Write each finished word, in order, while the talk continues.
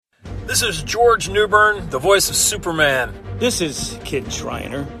This is George Newbern, the voice of Superman. This is Kid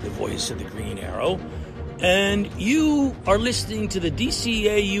Shriner, the voice of the Green Arrow. And you are listening to the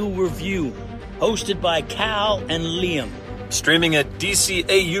DCAU Review, hosted by Cal and Liam. Streaming at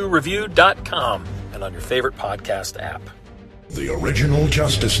DCAUreview.com and on your favorite podcast app. The original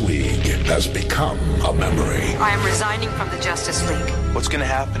Justice League has become a memory. I am resigning from the Justice League. What's going to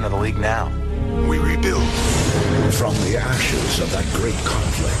happen to the League now? We rebuild. From the ashes of that great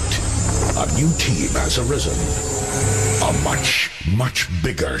conflict, a new team has arisen. A much, much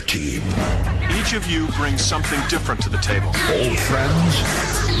bigger team. Each of you brings something different to the table. Old friends,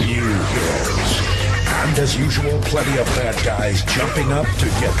 new heroes. And as usual, plenty of bad guys jumping up to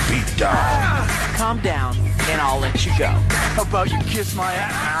get beat down. Calm down, and I'll let you go. How about you kiss my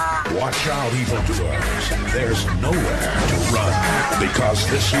ass? Watch out, evildoers. There's nowhere to run. Because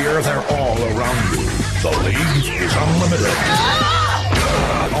this year, they're all around you. The League is unlimited.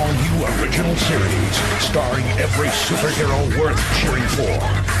 An all-new original series, starring every superhero worth cheering for.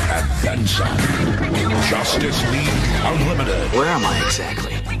 And then some. Justice League Unlimited. Where am I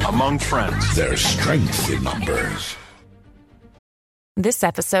exactly? Among friends. There's strength in numbers. This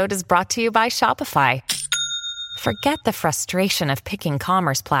episode is brought to you by Shopify. Forget the frustration of picking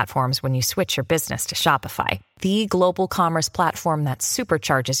commerce platforms when you switch your business to Shopify, the global commerce platform that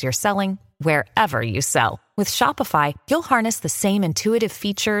supercharges your selling wherever you sell. With Shopify, you'll harness the same intuitive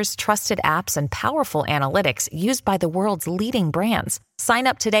features, trusted apps, and powerful analytics used by the world's leading brands. Sign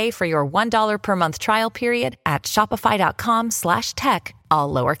up today for your $1 per month trial period at shopify.com/tech,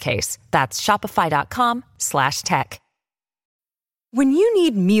 all lowercase. That's shopify.com/tech. When you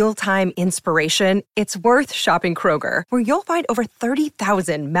need mealtime inspiration, it's worth shopping Kroger, where you'll find over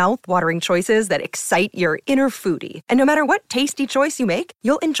 30,000 mouth-watering choices that excite your inner foodie. And no matter what tasty choice you make,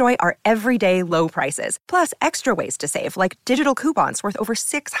 you'll enjoy our everyday low prices, plus extra ways to save, like digital coupons worth over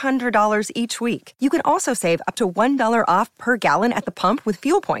 $600 each week. You can also save up to $1 off per gallon at the pump with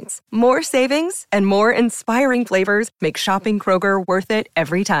fuel points. More savings and more inspiring flavors make shopping Kroger worth it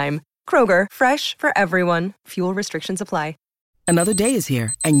every time. Kroger, fresh for everyone. Fuel restrictions apply. Another day is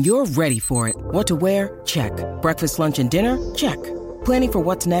here, and you're ready for it. What to wear? Check. Breakfast, lunch, and dinner? Check. Planning for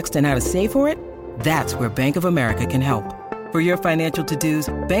what's next and how to save for it? That's where Bank of America can help. For your financial to-dos,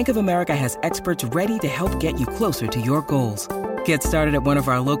 Bank of America has experts ready to help get you closer to your goals. Get started at one of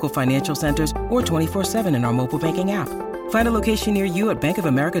our local financial centers or 24/7 in our mobile banking app. Find a location near you at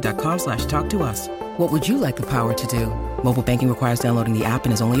bankofamerica.com/talktous. What would you like the power to do? Mobile banking requires downloading the app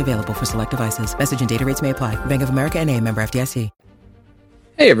and is only available for select devices. Message and data rates may apply. Bank of America N.A., member FDIC.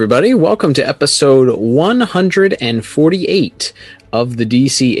 Hey everybody, welcome to episode 148 of the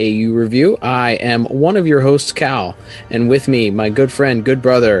DCAU Review. I am one of your hosts, Cal, and with me, my good friend, good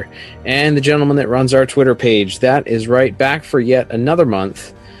brother, and the gentleman that runs our Twitter page. That is right, back for yet another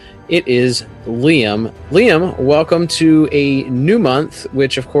month. It is Liam. Liam, welcome to a new month,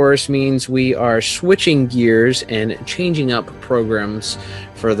 which of course means we are switching gears and changing up programs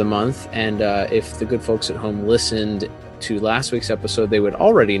for the month. And if the good folks at home listened to last week's episode, they would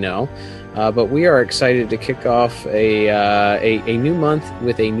already know. But we are excited to kick off a new month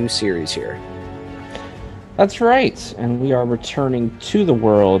with a new series here. That's right, and we are returning to the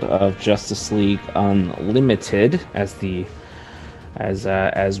world of Justice League Unlimited as we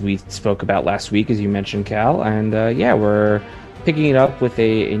spoke about last week, as you mentioned, Cal. And we're picking it up with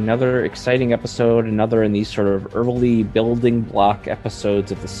another exciting episode, another in these sort of early building block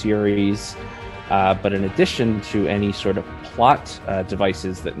episodes of the series. But in addition to any sort of plot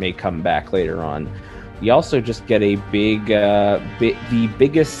devices that may come back later on, we also just get the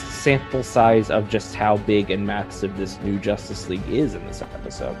biggest sample size of just how big and massive this new Justice League is in this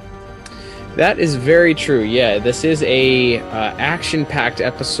episode. That is very true. Yeah, this is a action-packed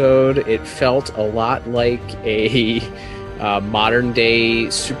episode. It felt a lot like a modern-day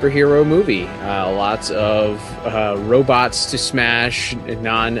superhero movie. Lots of robots to smash,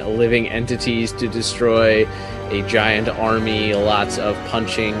 non-living entities to destroy, a giant army, lots of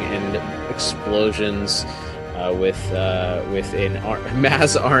punching and explosions with a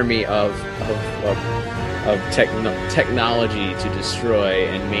mass army of technology to destroy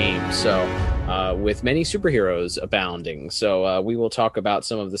and maim. So with many superheroes abounding. So we will talk about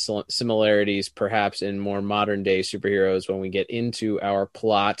some of the similarities perhaps in more modern day superheroes when we get into our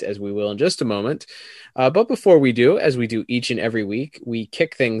plot, as we will in just a moment. But before we do, as we do each and every week, we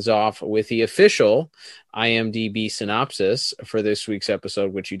kick things off with the official IMDb synopsis for this week's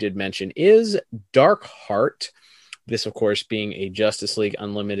episode, which you did mention is Darkheart. This, of course, being a Justice League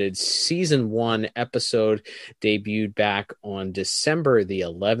Unlimited Season 1 episode, debuted back on December the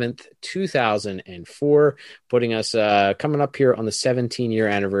 11th, 2004, putting us coming up here on the 17-year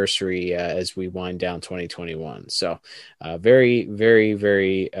anniversary as we wind down 2021. So very, very,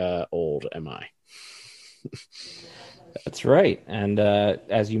 very old am I. That's right. And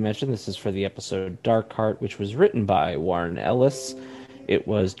as you mentioned, this is for the episode Dark Heart, which was written by Warren Ellis. It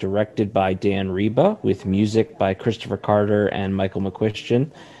was directed by Dan Reba, with music by Christopher Carter and Michael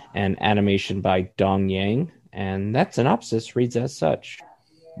McQuistion, and animation by Dong Yang. And that synopsis reads as such.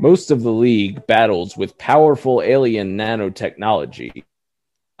 Most of the League battles with powerful alien nanotechnology.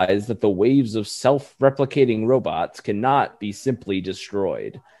 Is that the waves of self-replicating robots cannot be simply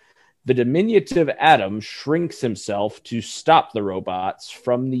destroyed. The diminutive Atom shrinks himself to stop the robots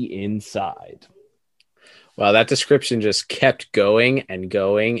from the inside. Wow, that description just kept going and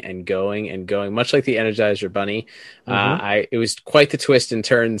going and going and going, much like the Energizer Bunny. It was quite the twist and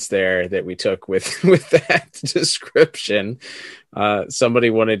turns there that we took with that description. Somebody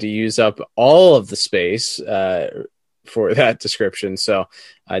wanted to use up all of the space for that description, so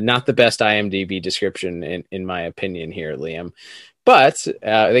not the best IMDb description in my opinion here, Liam. But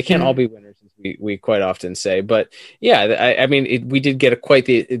they can't all be winners, as we quite often say. But yeah, I mean, we did get quite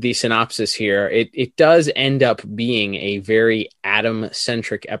the synopsis here. It does end up being a very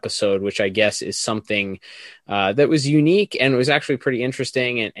Atom-centric episode, which I guess is something that was unique and was actually pretty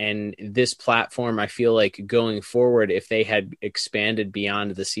interesting. And this platform, I feel like going forward, if they had expanded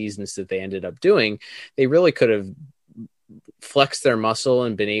beyond the seasons that they ended up doing, they really could have flexed their muscle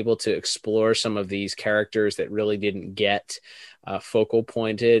and been able to explore some of these characters that really didn't get focal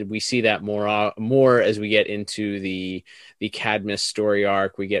pointed. We see that more as we get into the Cadmus story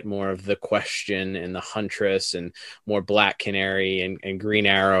arc. We get more of the Question and the Huntress and more Black Canary and Green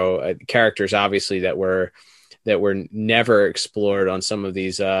Arrow characters, obviously, that were never explored on some of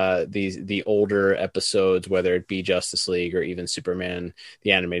the older episodes, whether it be Justice League or even Superman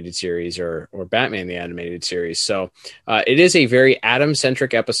the animated series or Batman the animated series. So it is a very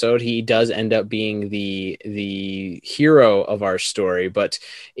Atom-centric episode. He does end up being the hero of our story, but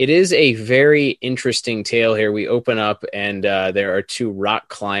it is a very interesting tale here. We open up and there are two rock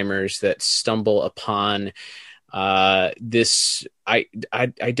climbers that stumble upon this. I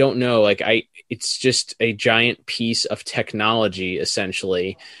don't know, it's just a giant piece of technology,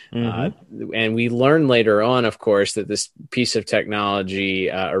 essentially. And we learn later on, of course, that this piece of technology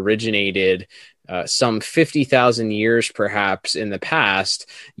originated some 50,000 years perhaps in the past,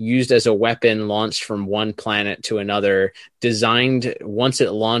 used as a weapon launched from one planet to another, designed once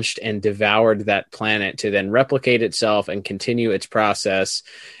it launched and devoured that planet to then replicate itself and continue its process.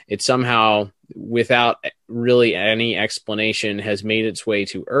 It somehow, without really any explanation, has made its way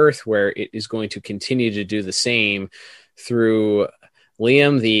to Earth, where it is going to continue to do the same through,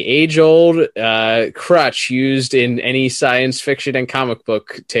 Liam, the age-old crutch used in any science fiction and comic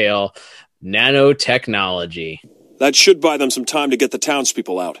book tale, nanotechnology. That should buy them some time to get the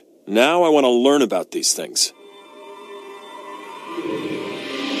townspeople out. Now I want to learn about these things.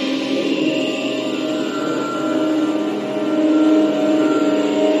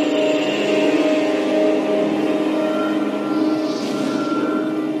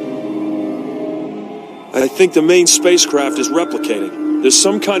 I think the main spacecraft is replicating. There's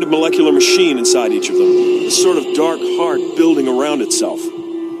some kind of molecular machine inside each of them. A sort of dark heart building around itself.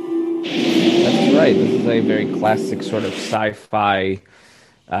 That's right. This is a very classic sort of sci-fi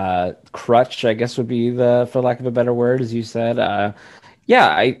crutch, I guess would be for lack of a better word, as you said.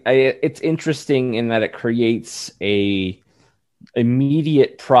 It's interesting in that it creates a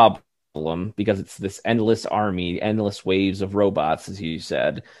immediate problem because it's this endless army, endless waves of robots, as you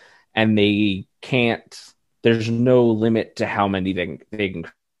said, and they can't. There's no limit to how many they can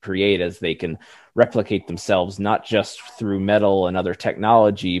create, as they can replicate themselves, not just through metal and other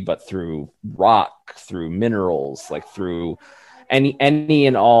technology, but through rock, through minerals, like through any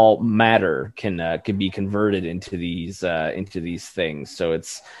and all matter can be converted into these things. So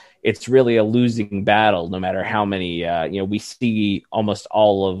it's really a losing battle, no matter how many. We see almost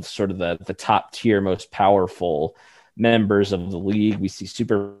all of sort of the top tier, most powerful members of the League. We see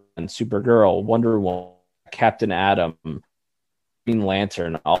Superman, Supergirl, Wonder Woman, Captain Atom, Green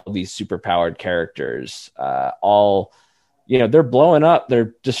Lantern, all of these superpowered characters, they're blowing up,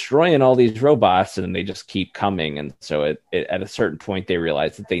 they're destroying all these robots, and they just keep coming. And so at a certain point, they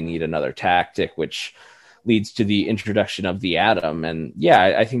realize that they need another tactic, which leads to the introduction of the Atom. And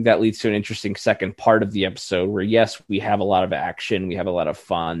I think that leads to an interesting second part of the episode where, yes, we have a lot of action, we have a lot of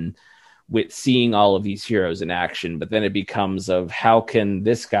fun with seeing all of these heroes in action, but then it becomes of how can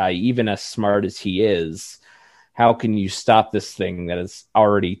this guy, even as smart as he is, how can you stop this thing that has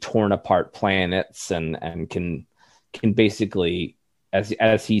already torn apart planets and can basically,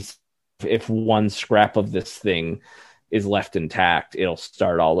 as he's, if one scrap of this thing is left intact, it'll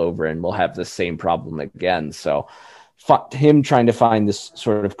start all over and we'll have the same problem again. So him trying to find this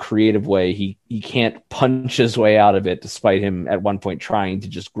sort of creative way, he can't punch his way out of it, despite him at one point trying to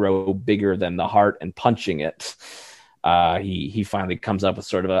just grow bigger than the heart and punching it. He finally comes up with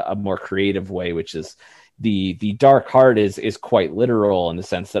sort of a more creative way, which is the dark heart is quite literal in the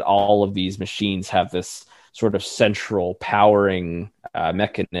sense that all of these machines have this sort of central powering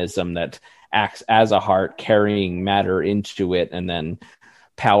mechanism that acts as a heart, carrying matter into it and then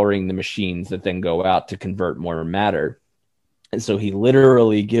powering the machines that then go out to convert more matter. And so he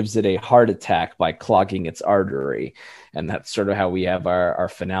literally gives it a heart attack by clogging its artery. And that's sort of how we have our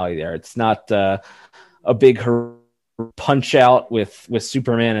finale there. It's not a big punch out with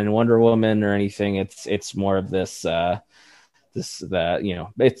Superman and Wonder Woman or anything. It's more of this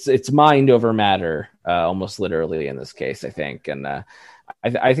it's mind over matter, almost literally in this case, I think. And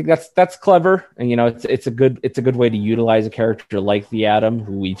I think that's clever, and it's a good way to utilize a character like the Atom,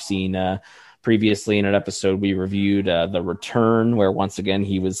 who we've seen previously in an episode we reviewed, The Return, where once again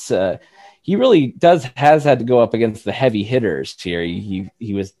he really has had to go up against the heavy hitters here.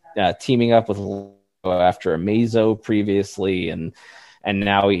 He was teaming up with after Amazo previously, and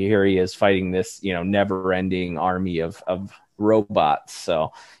now here he is fighting this never-ending army of robots.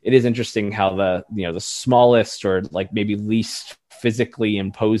 So it is interesting how the smallest or like maybe least physically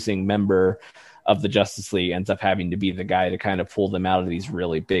imposing member of the Justice League ends up having to be the guy to kind of pull them out of these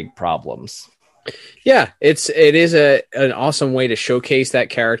really big problems. Yeah, it is an awesome way to showcase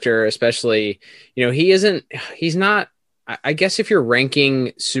that character, especially, he's not, I guess if you're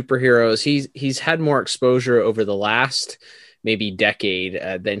ranking superheroes, he's had more exposure over the last maybe decade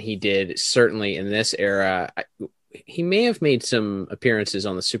than he did certainly in this era. He may have made some appearances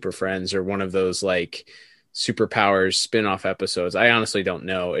on the Super Friends or one of those like Superpowers spin-off episodes. I honestly don't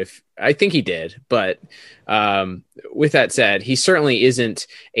know I think he did, but with that said, he certainly isn't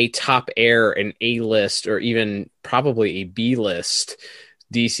a top air, an A-list, or even probably a B-list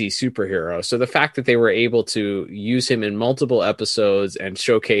DC superhero. So the fact that they were able to use him in multiple episodes and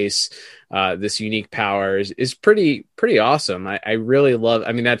showcase this unique powers is pretty awesome. I really love,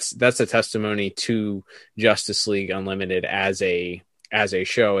 that's a testimony to Justice League Unlimited as a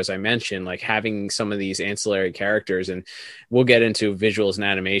show, as I mentioned, like having some of these ancillary characters, and we'll get into visuals and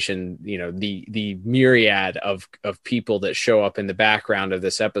animation, the myriad of people that show up in the background of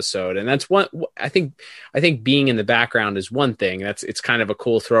this episode. And that's one, I think being in the background is one thing. It's kind of a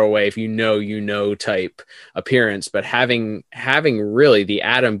cool throwaway if type appearance, but having really the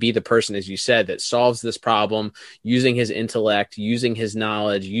Atom be the person, as you said, that solves this problem using his intellect, using his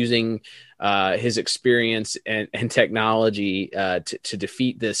knowledge, using his experience and technology to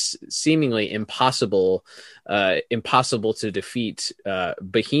defeat this seemingly impossible to defeat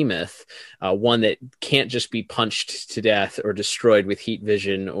behemoth, one that can't just be punched to death or destroyed with heat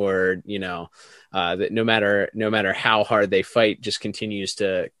vision, or that no matter how hard they fight, just continues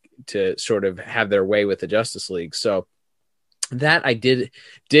to sort of have their way with the Justice League. So that I did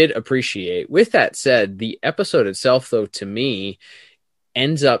appreciate. With that said, the episode itself, though, to me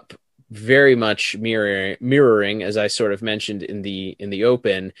ends up very much mirroring, as I sort of mentioned in the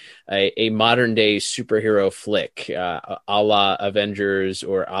open, a modern day superhero flick, a la Avengers,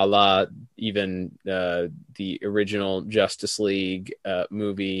 or a la even the original Justice League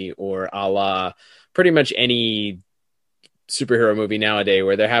movie, or a la pretty much any superhero movie nowadays,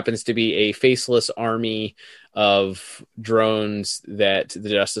 where there happens to be a faceless army of drones that the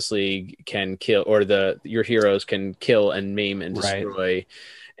Justice League can kill, or your heroes can kill and maim and destroy. Right.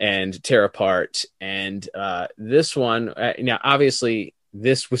 And tear apart. And this one, now obviously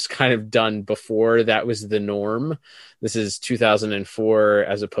this was kind of done before that was the norm. This is 2004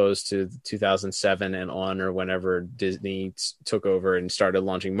 as opposed to 2007 and on, or whenever Disney took over and started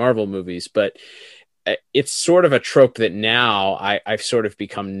launching Marvel movies. But it's sort of a trope that now I've sort of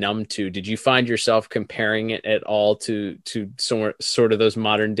become numb to. Did you find yourself comparing it at all to sort of those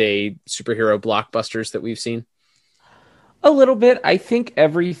modern day superhero blockbusters that we've seen? A little bit. I think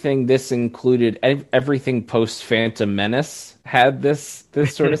everything this included, everything post Phantom Menace had this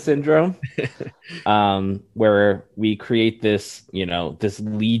sort of syndrome, where we create this, this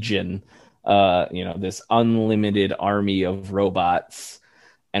legion, this unlimited army of robots.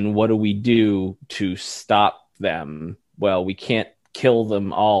 And what do we do to stop them? Well, we can't kill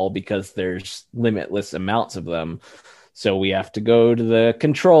them all because there's limitless amounts of them. So we have to go to the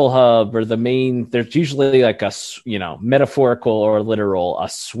control hub or the main. There's usually like a, metaphorical or literal, a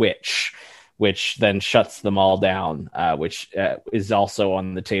switch which then shuts them all down, which is also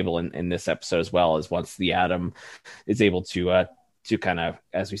on the table in this episode as well, as once the Atom is able to kind of,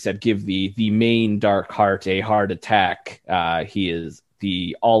 as we said, give the main Dark Heart a heart attack.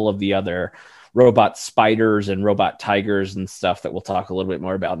 All of the other robot spiders and robot tigers and stuff that we'll talk a little bit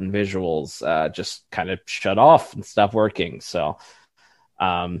more about in visuals just kind of shut off and stop working. So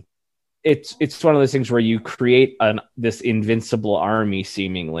it's one of those things where you create this invincible army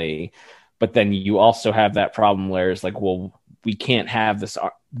seemingly, but then you also have that problem where it's like, well, we can't have this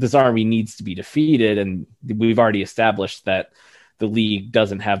army needs to be defeated, and we've already established that the League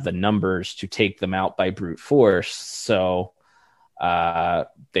doesn't have the numbers to take them out by brute force. So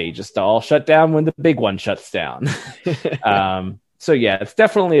they just all shut down when the big one shuts down. So yeah, it's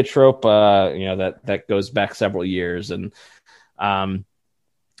definitely a trope, that goes back several years. And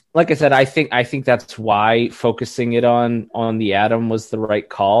like I said, I think that's why focusing it on the Atom was the right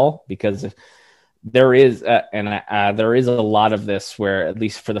call, because there is there is a lot of this where, at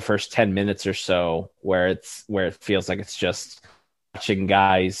least for the first 10 minutes or so, where it feels like it's just watching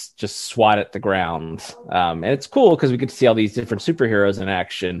guys just swat at the ground. And it's cool because we get to see all these different superheroes in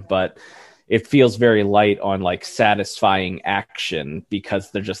action, but it feels very light on like satisfying action,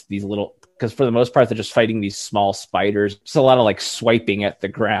 because they're just because for the most part, they're just fighting these small spiders. Just a lot of like swiping at the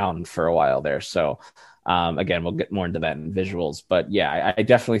ground for a while there. So again, we'll get more into that in visuals, but yeah, I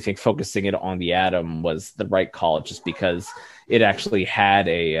definitely think focusing it on the Atom was the right call, just because it actually had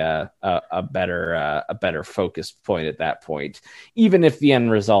a better focus point at that point. Even if the end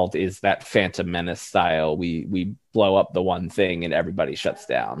result is that Phantom Menace style, we blow up the one thing and everybody shuts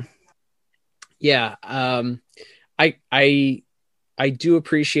down. Yeah, I do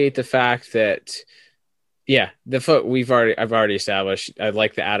appreciate the fact that, yeah, I've already established I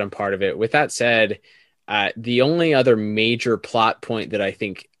like the Atom part of it. With that said, the only other major plot point that I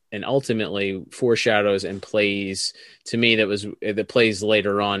think and ultimately foreshadows and plays to me that plays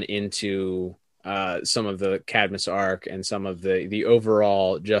later on into some of the Cadmus arc and some of the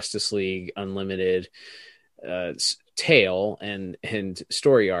overall Justice League Unlimited tale and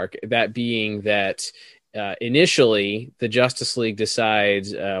story arc, that being that initially the Justice League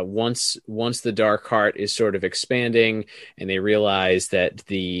decides once the Dark Heart is sort of expanding and they realize that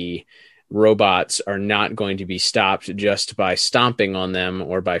the robots are not going to be stopped just by stomping on them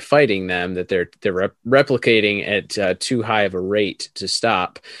or by fighting them, that they're replicating at too high of a rate to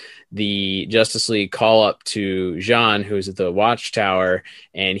stop. The Justice League call up to Jean, who's at the Watchtower,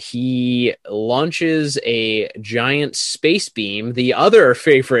 and he launches a giant space beam, the other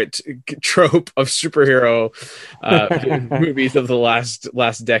favorite trope of superhero movies of the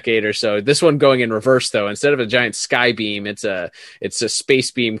last decade or so. This one going in reverse, though. Instead of a giant sky beam, it's a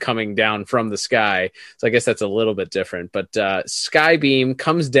space beam coming down from the sky. So I guess that's a little bit different. But sky beam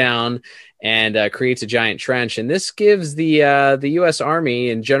comes down and creates a giant trench. And this gives the U.S.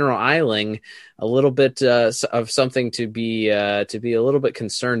 Army and General Eiling a little bit of something to be a little bit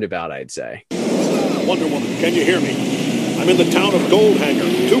concerned about, I'd say. Wonder Woman, can you hear me? I'm in the town of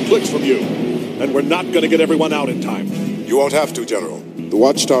Goldhanger, 2 clicks from you, and we're not going to get everyone out in time. You won't have to, General. The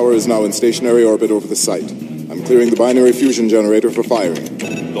Watchtower is now in stationary orbit over the site. I'm clearing the binary fusion generator for firing.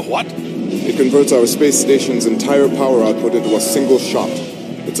 The what? It converts our space station's entire power output into a single shot.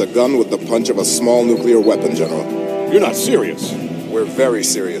 It's a gun with the punch of a small nuclear weapon, General. You're not serious. We're very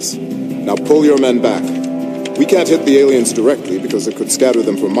serious. Now pull your men back. We can't hit the aliens directly because it could scatter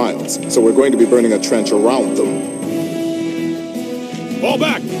them for miles, so we're going to be burning a trench around them. Fall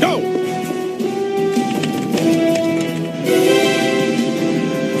back! Go!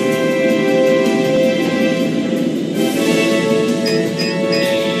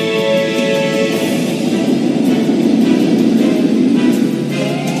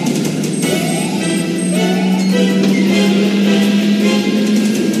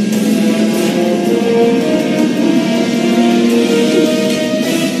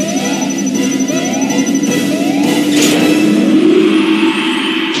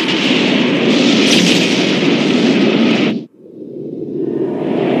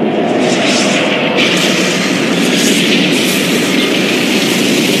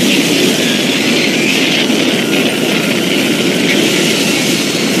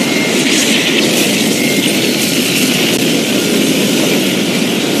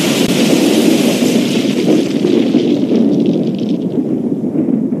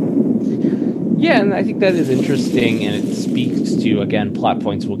 I think that is interesting, and it speaks to, again, plot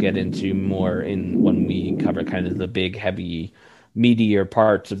points we'll get into more when we cover kind of the big, heavy, meatier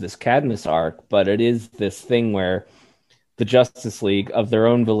parts of this Cadmus arc. But it is this thing where the Justice League, of their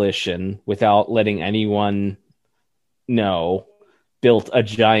own volition, without letting anyone know, built a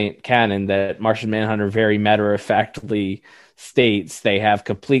giant cannon that Martian Manhunter very matter-of-factly states they have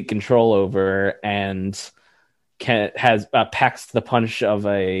complete control over, and packs the punch of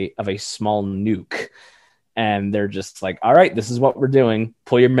a small nuke. And they're just like, all right, this is what we're doing.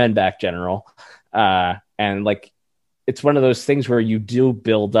 Pull your men back, General. And like, it's one of those things where you do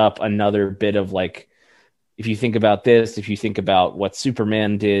build up another bit of like, if you think about this, if you think about what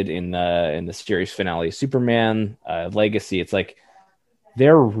Superman did in the series finale, Superman Legacy, it's like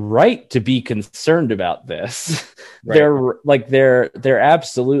they're right to be concerned about this. Right. they're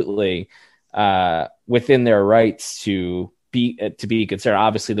absolutely within their rights to be concerned.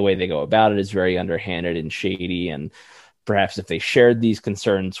 Obviously, the way they go about it is very underhanded and shady, and perhaps if they shared these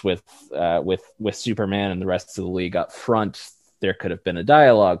concerns with Superman and the rest of the league up front, there could have been a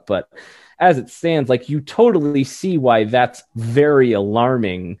dialogue. But as it stands, like, you totally see why that's very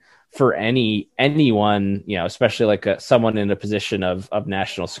alarming for anyone, you know, especially like someone in a position of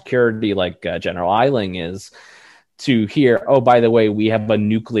national security like General Eiling is, to hear, oh, by the way, we have a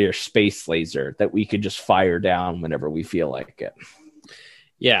nuclear space laser that we could just fire down whenever we feel like it.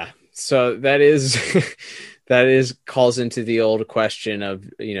 Yeah. So that is calls into the old question of,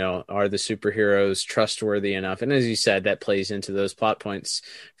 you know, are the superheroes trustworthy enough? And as you said, that plays into those plot points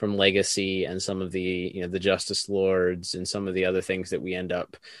from Legacy and some of the, you know, the Justice Lords and some of the other things that we end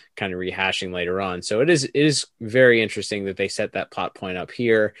up kind of rehashing later on. So it is very interesting that they set that plot point up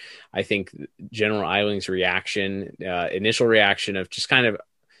here. I think General Eiling's initial reaction of just kind of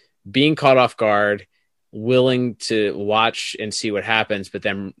being caught off guard, willing to watch and see what happens, but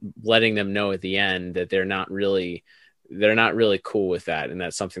then letting them know at the end that they're not really cool with that, and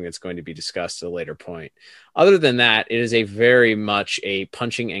that's something that's going to be discussed at a later point. Other than that, it is a very much a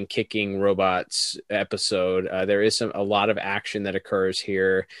punching and kicking robots episode. There is a lot of action that occurs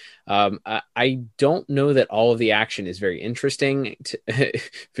here. I don't know that all of the action is very interesting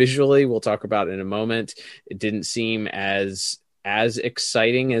visually. We'll talk about it in a moment. It didn't seem as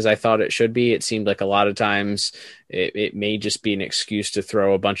exciting as I thought it should be. It seemed like a lot of times it may just be an excuse to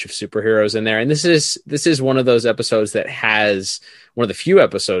throw a bunch of superheroes in there. And this is one of those episodes that has one of the few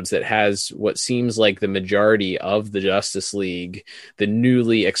episodes that has what seems like the majority of the Justice League, the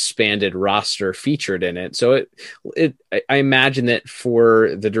newly expanded roster, featured in it. So I imagine that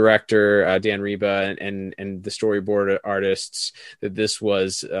for the director, Dan Reba, and the storyboard artists, that this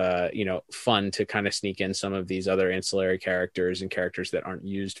was, fun to kind of sneak in some of these other ancillary characters and characters that aren't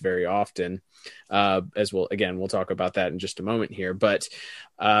used very often. As we'll talk about that in just a moment here. But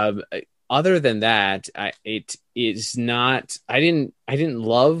other than that, I didn't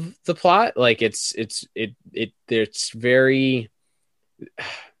love the plot. Like it's very,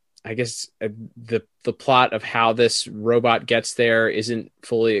 I guess the plot of how this robot gets there isn't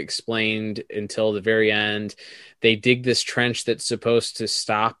fully explained until the very end. They dig this trench that's supposed to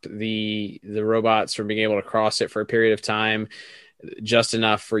stop the robots from being able to cross it for a period of time, just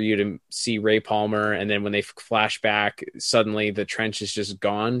enough for you to see Ray Palmer. And then when they flash back, suddenly the trench is just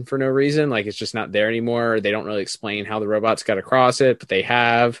gone for no reason. Like, it's just not there anymore. They don't really explain how the robots got across it, but they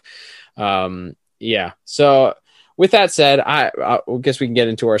have. So with that said, I guess we can get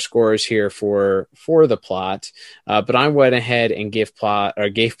into our scores here for the plot. But I went ahead and gave plot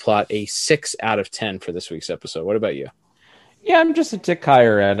a 6 out of 10 for this week's episode. What about you? Yeah, I'm just a tick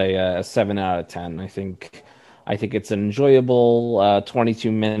higher at a 7 out of 10. I think it's an enjoyable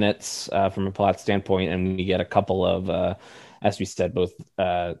 22 minutes from a plot standpoint, and we get a couple of, as we said, both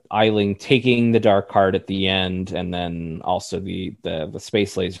Eiling taking the dark card at the end, and then also the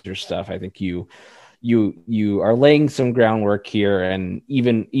space laser stuff. I think you are laying some groundwork here, and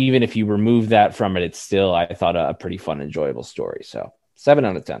even if you remove that from it, it's still, I thought, a pretty fun, enjoyable story. So 7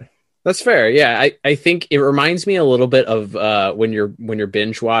 out of 10. That's fair. Yeah, I think it reminds me a little bit of when you're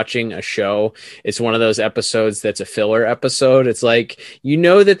binge watching a show. It's one of those episodes that's a filler episode. It's like, you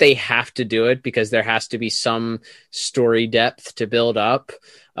know that they have to do it because there has to be some story depth to build up.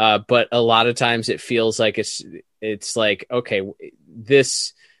 But a lot of times it feels like it's like, okay,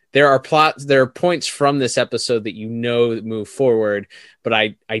 there are points from this episode that move forward, but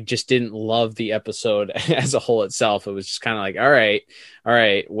I just didn't love the episode as a whole itself. It was just kind of like, all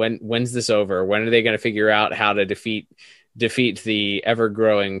right, when's this over? When are they going to figure out how to defeat the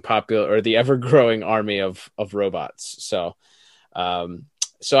ever-growing army of robots?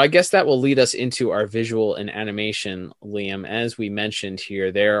 So I guess that will lead us into our visual and animation, Liam. As we mentioned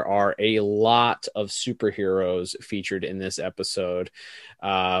here, there are a lot of superheroes featured in this episode.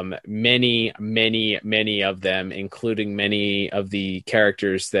 Many of them, including many of the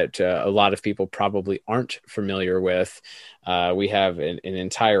characters that a lot of people probably aren't familiar with. We have an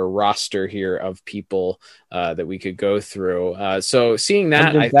entire roster here of people that we could go through. So seeing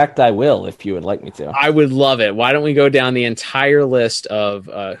that, and in fact, I will if you would like me to. I would love it. Why don't we go down the entire list of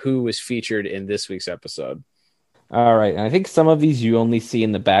who was featured in this week's episode? All right. And I think some of these you only see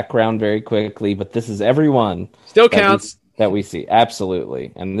in the background very quickly, but this is everyone. Still counts. That we see.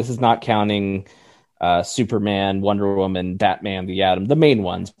 Absolutely. And this is not counting Superman, Wonder Woman, Batman, the Atom, the main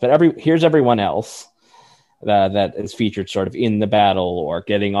ones. But here's everyone else that is featured sort of in the battle or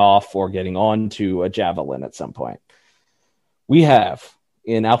getting off or getting onto a javelin at some point. We have,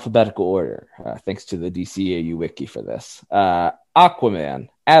 in alphabetical order, thanks to the DCAU wiki for this, Aquaman,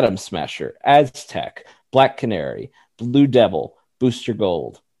 Atom Smasher, Aztec, Black Canary, Blue Devil, Booster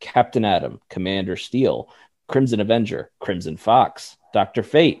Gold, Captain Atom, Commander Steel, Crimson Avenger, Crimson Fox, Dr.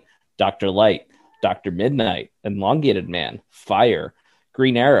 Fate, Dr. Light, Dr. Midnight, Elongated Man, Fire,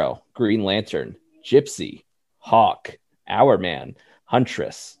 Green Arrow, Green Lantern, Gypsy, Hawk, Hourman,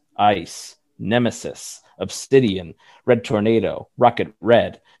 Huntress, Ice, Nemesis, Obsidian, Red Tornado, Rocket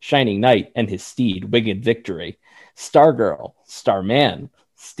Red, Shining Knight and his steed, Winged Victory, Stargirl, Starman,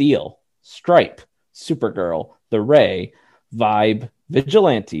 Steel, Stripe, Supergirl, The Ray, Vibe,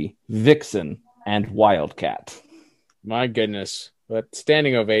 Vigilante, Vixen, and Wildcat. My goodness. But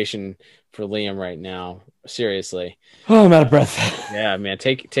standing ovation for Liam right now. Seriously. Oh, I'm out of breath. Yeah, man.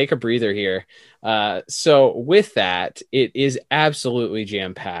 Take a breather here. So with that, it is absolutely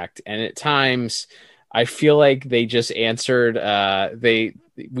jam-packed. And at times, I feel like they just answered.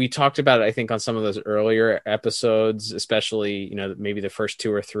 We talked about it, I think, on some of those earlier episodes, especially, maybe the first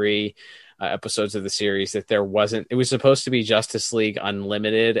 2 or 3 episodes of the series, that it was supposed to be Justice League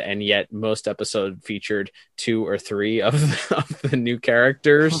Unlimited, and yet most episode featured 2 or 3 of the new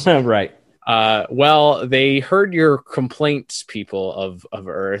characters. Right. Well, they heard your complaints, people of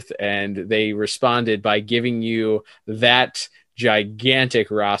Earth, and they responded by giving you that gigantic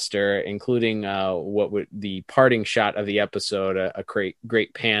roster, including what would the parting shot of the episode, a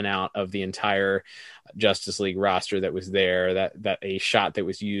great pan out of the entire Justice League roster that was there, that a shot that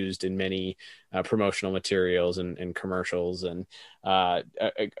was used in many promotional materials and commercials, and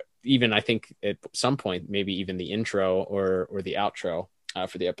even I think at some point maybe even the intro or the outro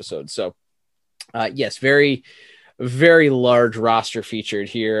for the episode. So yes, very, very large roster featured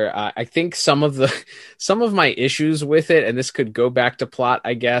here. I think some of my issues with it, and this could go back to plot,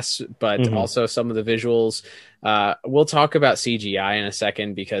 I guess, but also some of the visuals. We'll talk about CGI in a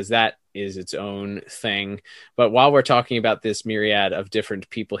second because that is its own thing. But while we're talking about this myriad of different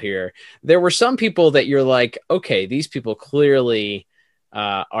people here, there were some people that you're like, okay, these people clearly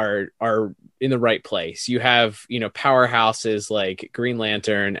are in the right place. You have, powerhouses like Green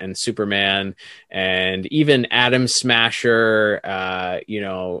Lantern and Superman, and even Atom Smasher,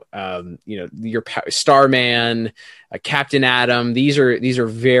 your Starman, Captain Atom. These are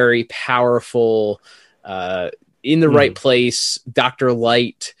very powerful, in the right place. Dr.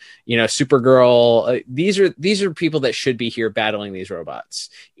 Light, Supergirl. These are people that should be here battling these robots.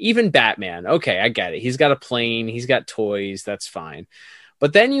 Even Batman. Okay, I get it. He's got a plane. He's got toys. That's fine.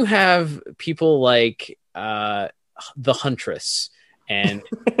 But then you have people like the Huntress and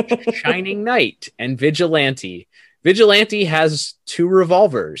Shining Knight and Vigilante. Vigilante has 2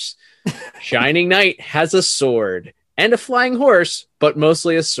 revolvers. Shining Knight has a sword and a flying horse, but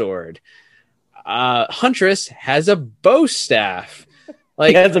mostly a sword. Huntress has a bow staff.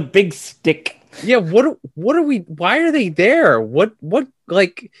 Like, has a big stick. Yeah, what are we? Why are they there? What?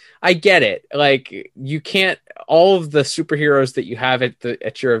 Like, I get it. Like, you can't. All of the superheroes that you have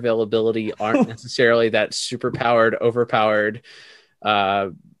at your availability aren't necessarily that super powered, overpowered.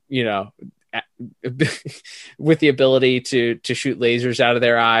 With the ability to shoot lasers out of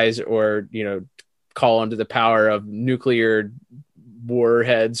their eyes, or call under the power of nuclear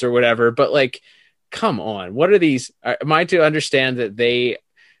warheads or whatever. But like, come on, what are these? Am I to understand that they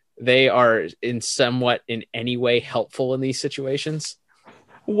are in any way helpful in these situations?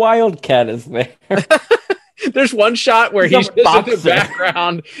 Wildcat is there. There's one shot where he's just in the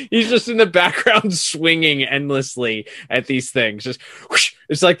background. He's just in the background swinging endlessly at these things. Just whoosh,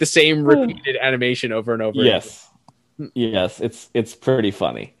 it's like the same repeated animation over and over. Yes. Again. Yes, it's pretty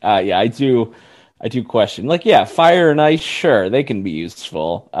funny. Yeah, I do question. Like, yeah, fire and ice, sure, they can be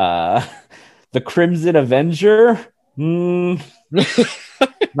useful. The Crimson Avenger, not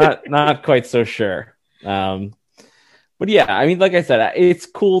quite so sure. But yeah, I mean, like I said, it's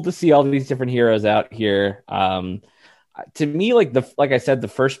cool to see all these different heroes out here. To me, like I said, the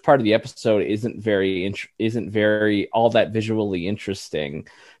first part of the episode isn't very all that visually interesting,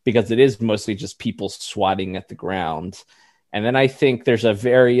 because it is mostly just people swatting at the ground. And then I think there's a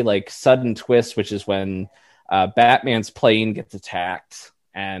very sudden twist, which is when Batman's plane gets attacked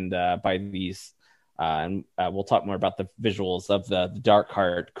and by these, and we'll talk more about the visuals of the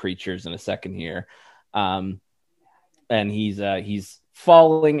Darkheart creatures in a second here. And he's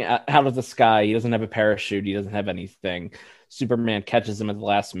falling out of the sky. He doesn't have a parachute. He doesn't have anything. Superman catches him at the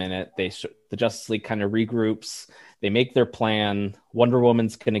last minute. The Justice League kind of regroups. They make their plan. Wonder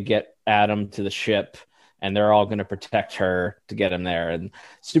Woman's going to get Adam to the ship, and they're all going to protect her to get him there. And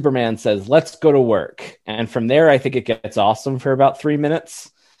Superman says, "Let's go to work." And from there, I think it gets awesome for about 3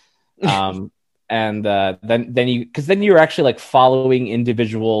 minutes. And then you're actually like following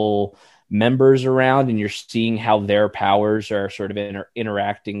individual members around, and you're seeing how their powers are sort of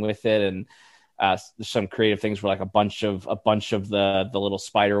interacting with it. And there's some creative things where like a bunch of the little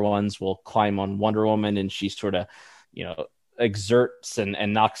spider ones will climb on Wonder Woman, and she sort of, exerts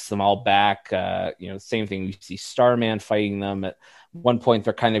and knocks them all back. Same thing. We see Starman fighting them. At one point,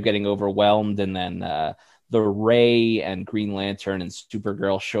 they're kind of getting overwhelmed, and then the Ray and Green Lantern and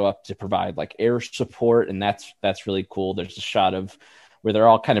Supergirl show up to provide like air support, and that's really cool. There's a shot of where they're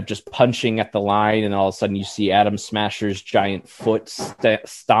all kind of just punching at the line, and all of a sudden you see Atom Smasher's giant foot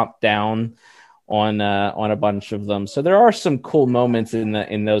stomp down on a bunch of them. So there are some cool moments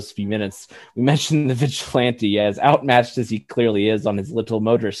in those few minutes. We mentioned the vigilante, as outmatched as he clearly is on his little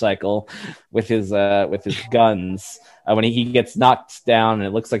motorcycle with his guns. When he gets knocked down and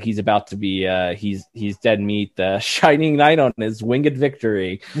it looks like he's about to be he's dead meat, the Shining Knight on his winged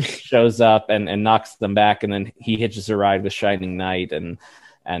victory shows up and knocks them back, and then he hitches a ride with Shining Knight, and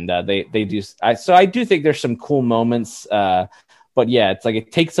they do. So I do think there's some cool moments. But yeah, it's like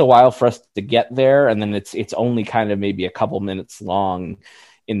it takes a while for us to get there, and then it's only kind of maybe a couple minutes long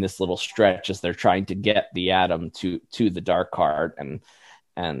in this little stretch as they're trying to get the Atom to the Darkheart, and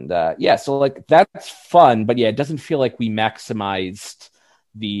so like that's fun. But yeah, it doesn't feel like we maximized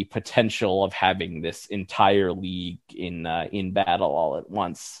the potential of having this entire league in battle all at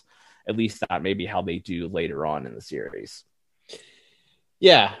once. At least not maybe how they do later on in the series.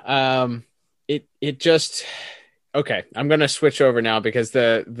 Yeah, it just. Okay, I'm going to switch over now because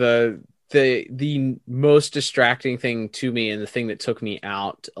the most distracting thing to me and the thing that took me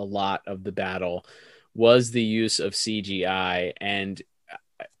out a lot of the battle was the use of CGI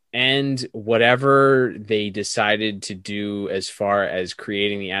and whatever they decided to do as far as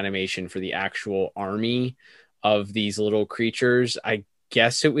creating the animation for the actual army of these little creatures. I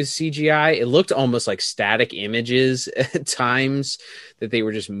guess it was CGI. It looked almost like static images at times that they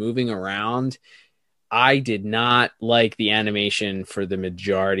were just moving around. I did not like the animation for the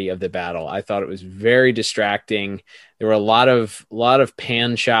majority of the battle. I thought it was very distracting. There were a lot of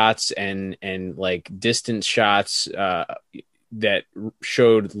pan shots and like distance shots that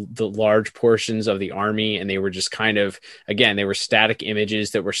showed the large portions of the army, and they were just kind of, again, they were static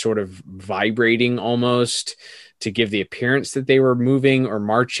images that were sort of vibrating almost to give the appearance that they were moving or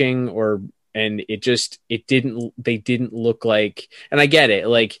marching, and they didn't look like, and I get it.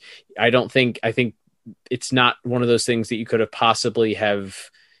 Like, I think it's not one of those things that you could have possibly have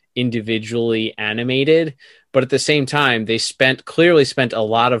individually animated, but at the same time, they clearly spent a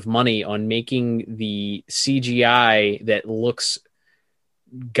lot of money on making the CGI that looks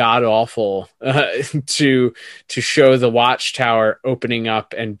god awful to show the Watchtower opening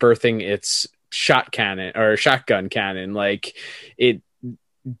up and birthing its shotgun cannon. Like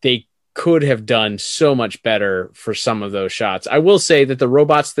they could have done so much better for some of those shots. I will say that the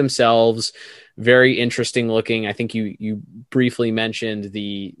robots themselves, very interesting looking. I think you briefly mentioned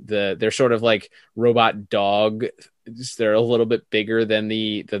they're sort of like robot dog. They're a little bit bigger than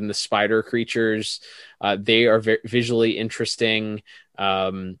the spider creatures. They are visually interesting.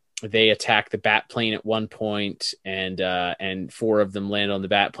 They attack the bat plane at one point, and four of them land on the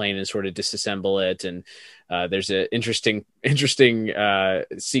bat plane and sort of disassemble it. And there's an interesting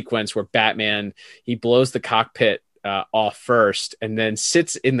sequence where Batman, he blows the cockpit off first and then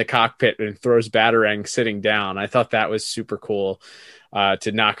sits in the cockpit and throws Batarang sitting down. I thought that was super cool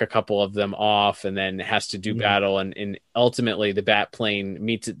to knock a couple of them off, and then has to do battle. And ultimately the bat plane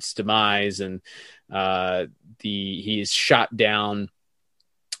meets its demise, and he is shot down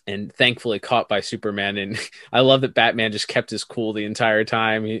and thankfully caught by Superman. And I love that Batman just kept his cool the entire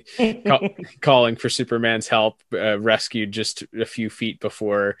time. He calling for Superman's help, rescued just a few feet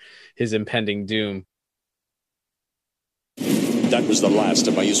before his impending doom. That was the last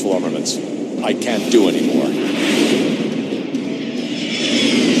of my useful armaments. I can't do anymore.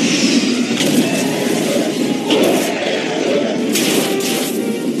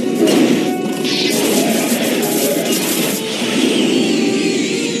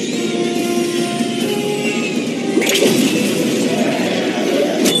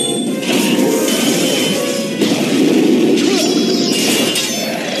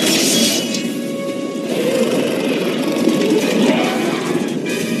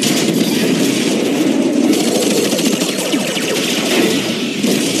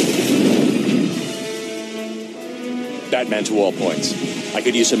 command to all points. I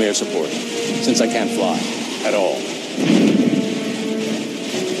could use some air support, since I can't fly at all.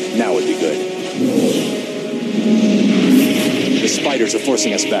 Now would be good. The spiders are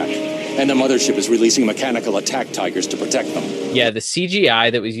forcing us back, and the mothership is releasing mechanical attack tigers to protect them. Yeah, the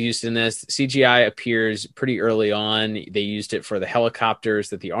CGI that was used in this, CGI appears pretty early on. They used it for the helicopters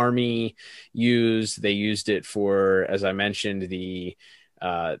that the Army used. They used it for, as I mentioned, the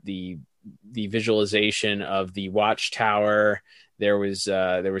visualization of the watchtower. There was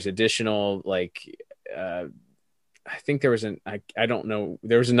additional, I think there was I don't know.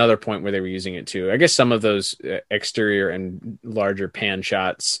 There was another point where they were using it too. I guess some of those exterior and larger pan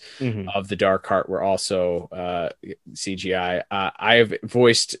shots of the Dark Heart were also CGI. I have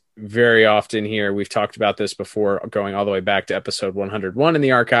voiced very often here. We've talked about this before, going all the way back to episode 101 in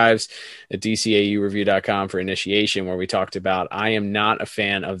the archives at DCAUreview.com for Initiation, where we talked about, I am not a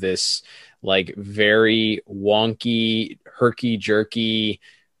fan of this like very wonky, herky-jerky,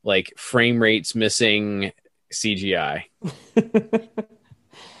 like frame rates missing CGI.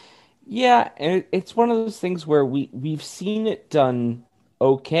 Yeah, and it's one of those things where we've seen it done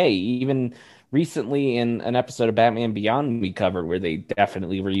okay. Even recently in an episode of Batman Beyond we covered, where they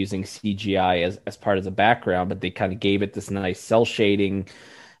definitely were using CGI as part of the background, but they kind of gave it this nice cell shading,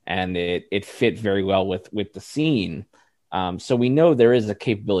 and it fit very well with the scene. So we know there is a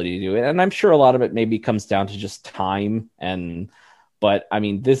capability to do it, and I'm sure a lot of it maybe comes down to just time. But I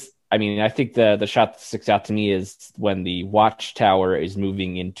mean, I think the shot that sticks out to me is when the watchtower is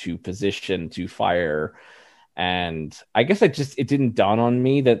moving into position to fire. And I guess it didn't dawn on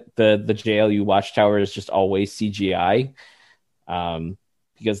me that the JLU watchtower is just always CGI.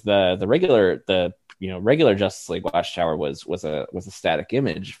 Because the regular Justice League watchtower was a static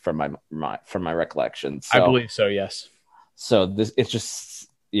image from my recollection. So, I believe so, yes. So it's just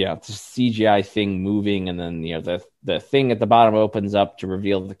it's a CGI thing moving, and then the thing at the bottom opens up to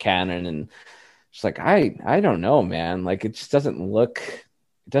reveal the cannon, and it's like I don't know, man. Like, it just doesn't look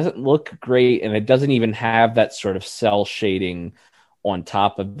great, and it doesn't even have that sort of cell shading on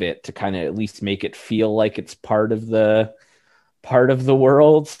top of it to kind of at least make it feel like it's part of the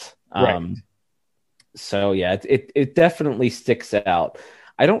world. Right. So yeah, it definitely sticks out.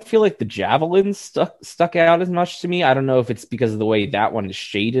 I don't feel like the javelin stuck out as much to me. I don't know if it's because of the way that one is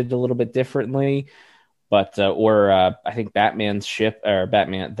shaded a little bit differently, but I think Batman's ship, or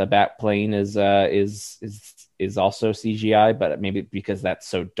the Bat plane is also CGI, but maybe because that's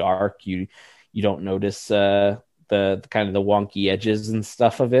so dark, you don't notice the kind of the wonky edges and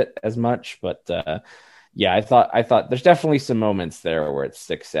stuff of it as much. But yeah, I thought there's definitely some moments there where it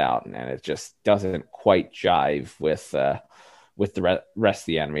sticks out, and it just doesn't quite jive with the rest of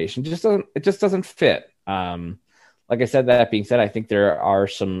the animation. It just doesn't fit. Like I said, that being said, I think there are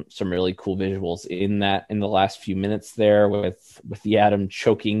some really cool visuals in the last few minutes there with the Atom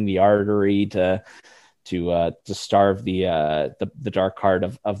choking the artery to starve the Dark Heart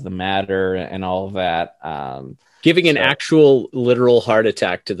of the matter and all of that. Giving an actual literal heart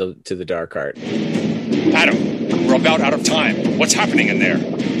attack to the Dark Heart. Adam, we're about out of time. What's happening in there?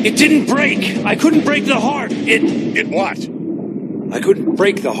 It didn't break. I couldn't break the heart. It what? I couldn't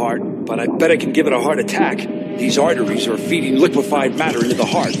break the heart, but I bet I can give it a heart attack. These arteries are feeding liquefied matter into the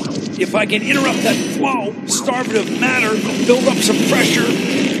heart. If I can interrupt that flow, starve it of matter, build up some pressure.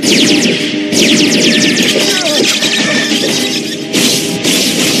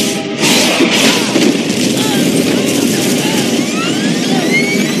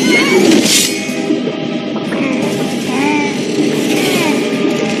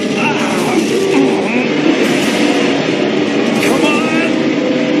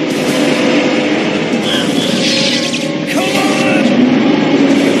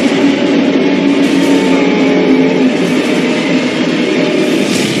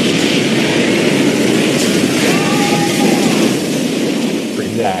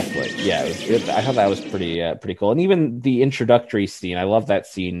 I thought that was pretty cool. And even the introductory scene, I love that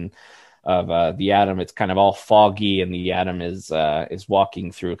scene of the Atom. It's kind of all foggy, and the Atom is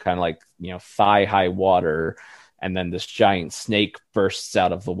walking through kind of like thigh high water, and then this giant snake bursts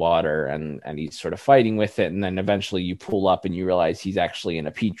out of the water, and he's sort of fighting with it, and then eventually you pull up and you realize he's actually in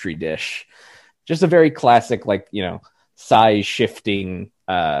a petri dish. Just a very classic size shifting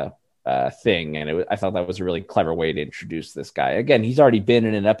thing, and I thought that was a really clever way to introduce this guy. Again, he's already been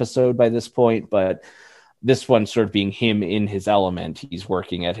in an episode by this point, but this one sort of being him in his element. He's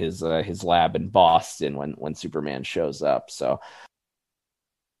working at his lab in Boston when Superman shows up. So,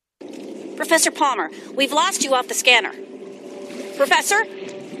 Professor Palmer, we've lost you off the scanner. Professor?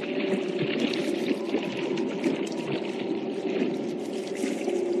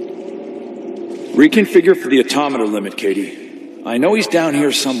 Reconfigure for the autometer limit, Katie. I know he's down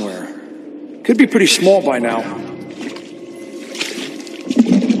here somewhere. Could be pretty small by now.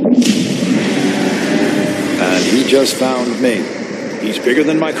 And he just found me. He's bigger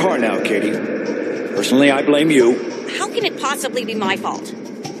than my car now, Katie. Personally, I blame you. How can it possibly be my fault?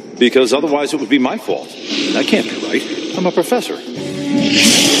 Because otherwise it would be my fault. That can't be right. I'm a professor.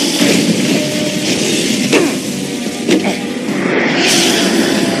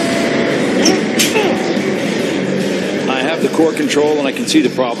 I have the core control and I can see the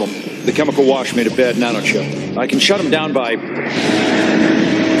problem. The chemical wash made a bad nanochip. I can shut him down by...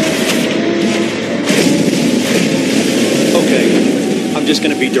 Okay, I'm just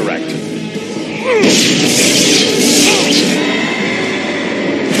going to be direct.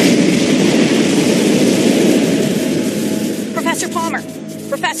 Professor Palmer!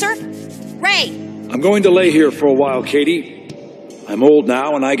 Professor? Ray! I'm going to lay here for a while, Katie. I'm old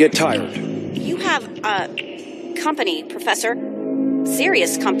now and I get tired. You have, company, Professor.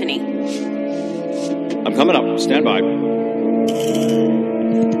 Serious company. I'm coming up. Stand by.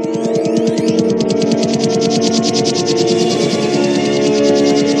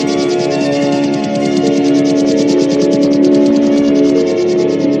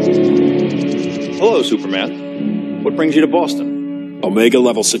 Hello, Superman. What brings you to Boston? Omega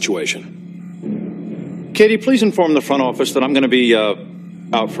level situation. Katie, please inform the front office that I'm going to be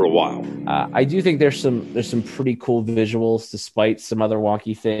out for a while. I do think there's some pretty cool visuals despite some other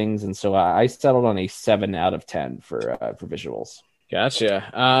wonky things, and so I settled on a 7 out of 10 for visuals.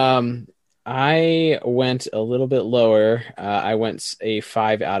 Gotcha. I went a little bit lower. I went a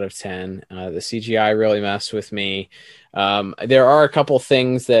 5 out of 10. The CGI really messed with me. There are a couple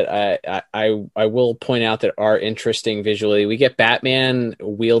things that I will point out that are interesting visually. We get Batman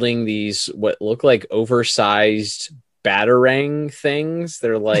wielding these what look like oversized batarang things.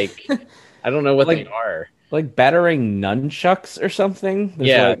 They're like I don't know what they are. Like batarang nunchucks or something.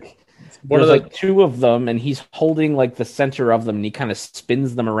 There's like two of them, and he's holding like the center of them, and he kind of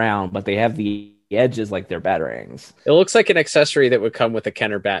spins them around, but they have the edges like they're batarangs. It looks like an accessory that would come with a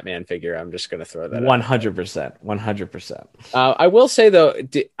Kenner Batman figure. I'm just going to throw that 100%. 100%. I will say though,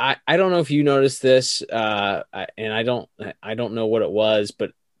 I don't know if you noticed this, and I don't know what it was,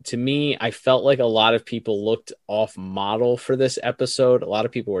 but to me, I felt like a lot of people looked off model for this episode. A lot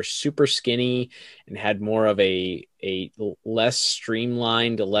of people were super skinny and had more of a less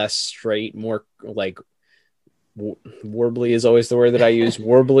streamlined, less straight, more like warbly is always the word that I use.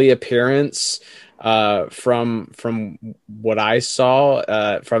 Warbly appearance from what I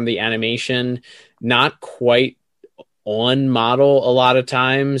saw from the animation. Not quite on model a lot of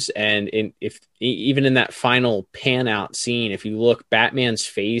times, and even in that final pan out scene, if you look, Batman's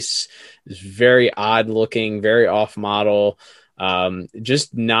face is very odd looking, very off model,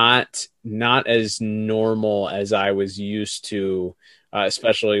 just not as normal as I was used to,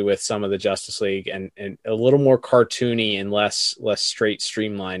 especially with some of the Justice League, and a little more cartoony and less straight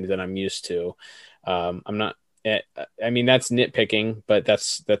streamlined than I'm used to. I'm not, I mean, that's nitpicking, but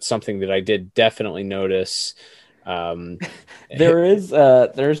that's something that I did definitely notice. There's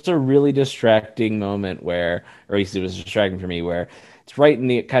a really distracting moment where, or at least it was distracting for me, where it's right in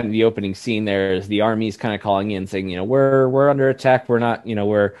the kind of the opening scene. There's the army's kind of calling in saying, we're under attack. We're not,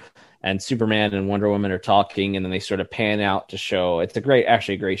 and Superman and Wonder Woman are talking, and then they sort of pan out to show, it's a great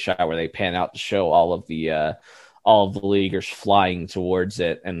shot where they pan out to show all of the Leaguers flying towards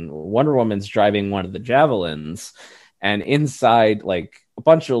it. And Wonder Woman's driving one of the Javelins, and inside, like, a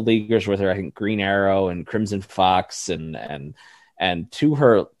bunch of Leaguers with her, I think Green Arrow and Crimson Fox, and to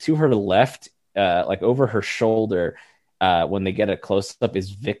her left, like over her shoulder, when they get a close up, is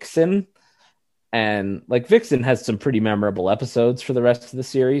Vixen. And like Vixen has some pretty memorable episodes for the rest of the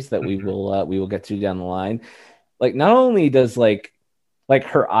series that we will get to down the line. Like, not only does like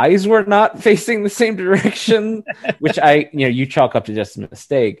her eyes were not facing the same direction, which you chalk up to just a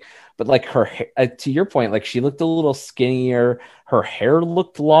mistake, but like her to your point, like she looked a little skinnier, her hair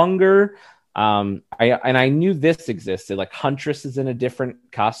looked longer. I knew this existed. Like Huntress is in a different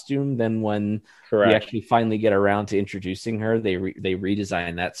costume than when we actually finally get around to introducing her. They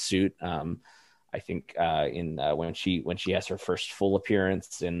redesigned that suit. I think when she has her first full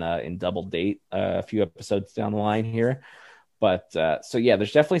appearance in Double Date a few episodes down the line here. But so yeah,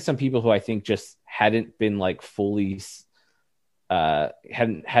 there's definitely some people who I think just hadn't been like fully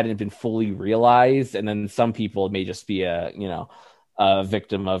hadn't been fully realized, and then some people may just be a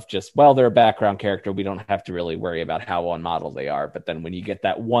victim of just, well, they're a background character, we don't have to really worry about how on model they are. But then when you get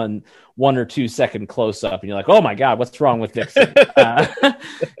that one or 2 second close up and you're like, oh my god, what's wrong with Vixen?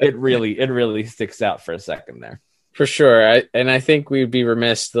 It really sticks out for a second there. For sure. I think we'd be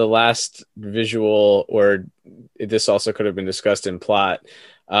remiss. The last visual, or this also could have been discussed in plot.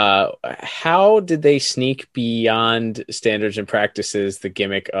 How did they sneak beyond standards and practices the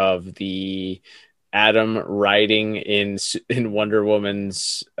gimmick of the Atom riding in Wonder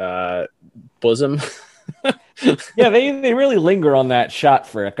Woman's bosom? Yeah, they really linger on that shot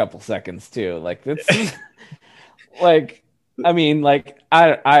for a couple seconds too. Like it's like, I mean, like I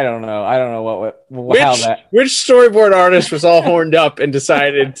don't know. I don't know which storyboard artist was all horned up and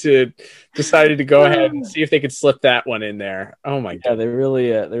decided to go ahead and see if they could slip that one in there. Oh my god. Yeah, they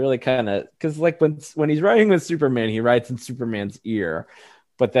really kind of, because like when he's riding with Superman, he rides in Superman's ear.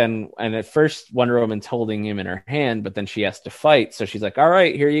 But then, and at first Wonder Woman's holding him in her hand, but then she has to fight. So she's like, all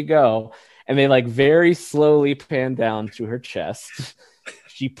right, here you go. And they like very slowly pan down to her chest.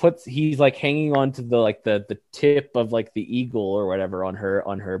 He's like hanging on to the tip of like the eagle or whatever on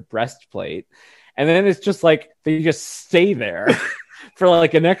her breastplate. And then it's just like, they just stay there for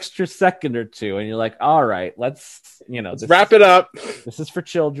like an extra second or two. And you're like, all right, let's wrap it up. This is for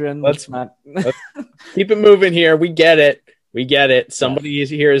children. Let's keep it moving here. We get it. Somebody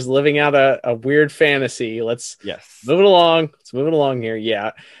here is living out a weird fantasy. Let's move it along. Let's move it along here.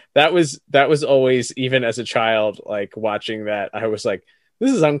 Yeah. That was always, even as a child, like watching that, I was like,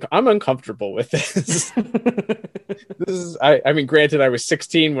 I'm uncomfortable with this. I mean, granted, I was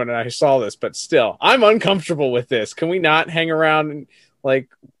 16 when I saw this, but still, I'm uncomfortable with this. Can we not hang around and like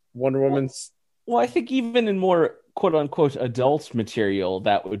Wonder Woman's? Well, I think even in more quote unquote adult material,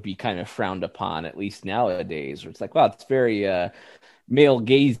 that would be kind of frowned upon, at least nowadays, where it's like, wow, it's very male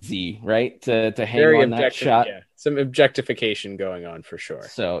gazy, right? To hang Very on that shot. Yeah. Some objectification going on for sure.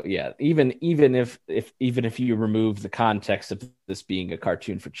 So yeah, even if you remove the context of this being a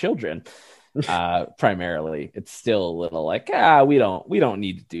cartoon for children, primarily, it's still a little like, we don't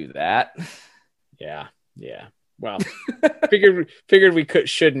need to do that. Yeah. Well, figured we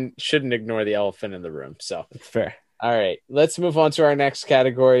shouldn't ignore the elephant in the room. So it's fair. All right, let's move on to our next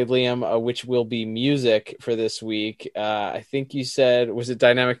category, Liam, which will be music for this week. I think you said, was it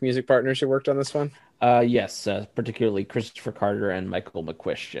Dynamic Music Partners who worked on this one? Yes, particularly Christopher Carter and Michael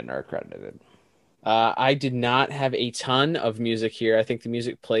McQuistion are credited. I did not have a ton of music here. I think the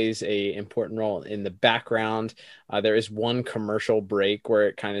music plays a important role in the background. There is one commercial break where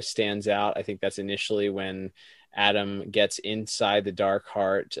it kind of stands out. I think that's initially when Adam gets inside the Dark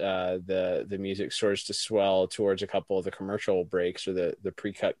Heart. The music starts to swell towards a couple of the commercial breaks, or the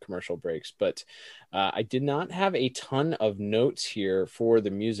pre-cut commercial breaks. But I did not have a ton of notes here for the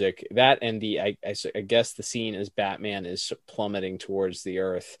music. That and I guess the scene as Batman is plummeting towards the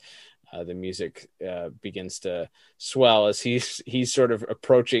earth. The music begins to swell as he's sort of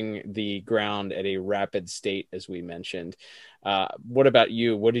approaching the ground at a rapid state, as we mentioned. What about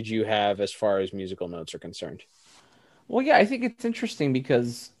you? What did you have as far as musical notes are concerned? Well, yeah, I think it's interesting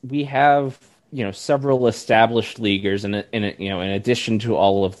because we have, several established leaguers, and in addition to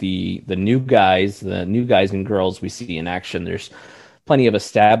all of the new guys and girls we see in action, there's plenty of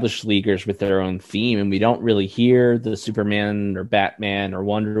established leaguers with their own theme, and we don't really hear the Superman or Batman or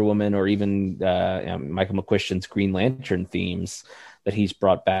Wonder Woman or even Michael McQuistion's Green Lantern themes that he's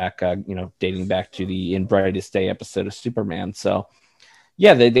brought back, dating back to the In Brightest Day episode of Superman. So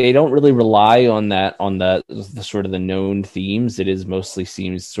yeah, they don't really rely on that, on the sort of the known themes. It is mostly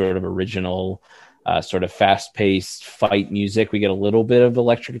seems sort of original, sort of fast-paced fight music. We get a little bit of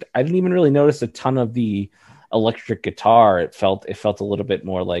electric. I didn't even really notice a ton of the electric guitar. It felt a little bit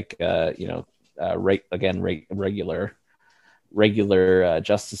more like regular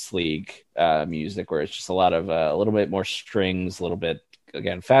Justice League music, where it's just a lot of a little bit more strings, a little bit,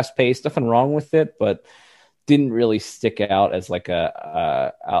 again, fast-paced. Nothing wrong with it, but didn't really stick out as like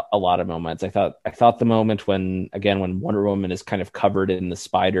a lot of moments. I thought the moment when Wonder Woman is kind of covered in the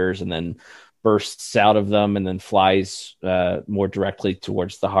spiders and then bursts out of them and then flies more directly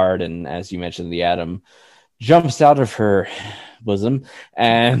towards the heart, and as you mentioned, the Atom jumps out of her bosom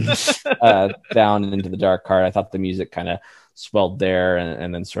and down into the Dark Heart. I thought the music kind of swelled there,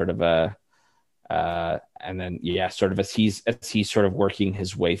 and then sort of sort of as he's sort of working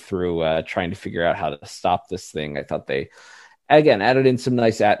his way through trying to figure out how to stop this thing. I thought they again added in some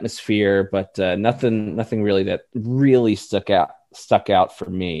nice atmosphere, but nothing really that really stuck out for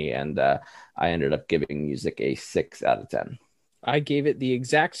me, and I ended up giving music a 6 out of 10. I gave it the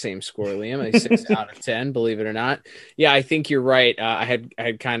exact same score, Liam, a 6 out of 10, believe it or not. Yeah, I think you're right. I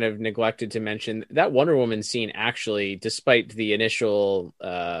had kind of neglected to mention that Wonder Woman scene, actually, despite the initial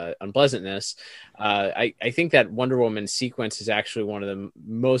unpleasantness, I think that Wonder Woman sequence is actually one of the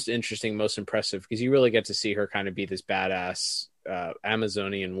most interesting, most impressive, because you really get to see her kind of be this badass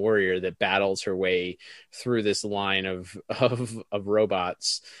Amazonian warrior that battles her way through this line of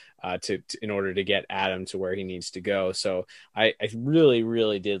robots in order to get Adam to where he needs to go. So I really,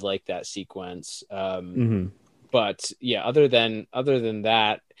 really did like that sequence. But yeah, other than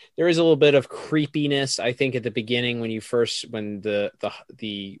that, there is a little bit of creepiness, I think, at the beginning when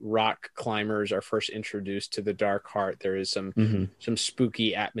the rock climbers are first introduced to the Dark Heart. There is some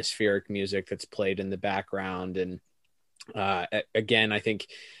spooky atmospheric music that's played in the background, and again, I think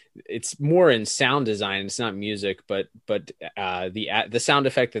it's more in sound design. It's not music, but the sound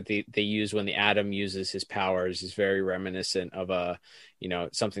effect that they use when the Atom uses his powers is very reminiscent of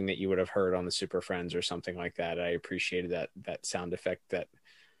something that you would have heard on the Super Friends or something like that. I appreciated that sound effect that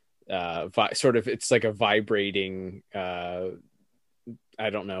it's like a vibrating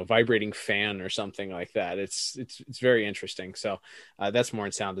vibrating fan or something like that. It's very interesting. So that's more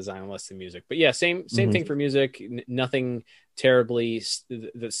in sound design, less than music. But yeah, same thing for music. Nothing terribly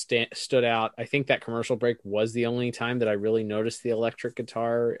that stood out. I think that commercial break was the only time that I really noticed the electric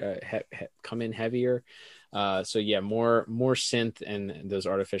guitar come in heavier. So yeah, more synth and those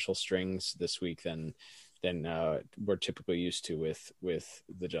artificial strings this week than we're typically used to with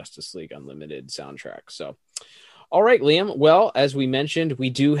the Justice League Unlimited soundtrack. So all right, Liam. Well, as we mentioned, we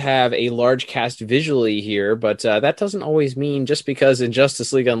do have a large cast visually here, but that doesn't always mean just because in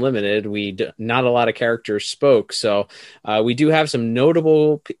Justice League Unlimited, not a lot of characters spoke. So we do have some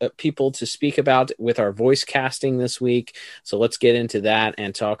notable people to speak about with our voice casting this week. So let's get into that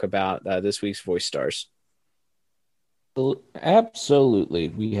and talk about this week's voice stars. Absolutely.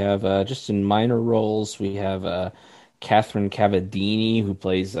 We have just in minor roles, we have Catherine Cavadini, who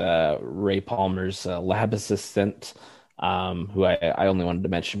plays Ray Palmer's lab assistant, who I only wanted to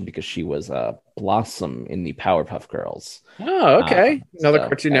mention because she was Blossom in the Powerpuff Girls. Oh, okay. Another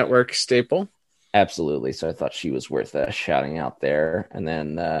Cartoon Network staple. Absolutely. So I thought she was worth shouting out there. And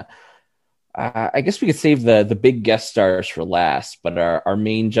then I guess we could save the big guest stars for last, but our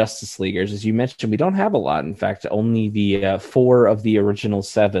main Justice Leaguers, as you mentioned, we don't have a lot. In fact, only the 4 of the original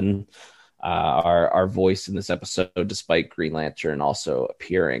 7 are voiced in this episode, despite Green Lantern also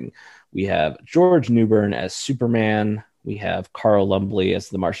appearing. We have George Newbern as Superman. We have Carl Lumbly as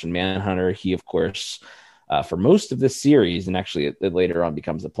the Martian Manhunter. He, of course, for most of this series, and actually it later on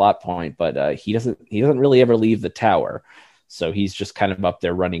becomes a plot point, but he doesn't really ever leave the tower. So he's just kind of up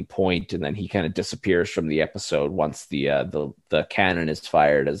there running point, and then he kind of disappears from the episode once the cannon is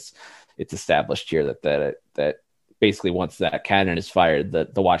fired, as it's established here that basically once that cannon is fired,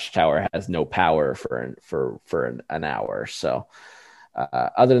 the Watchtower has no power for an hour. So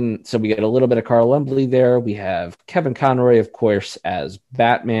so we get a little bit of Carl Lumbly there. We have Kevin Conroy, of course, as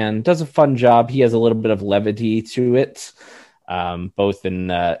Batman. Does a fun job. He has a little bit of levity to it. Both in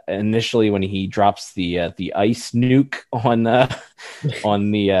initially when he drops the ice nuke on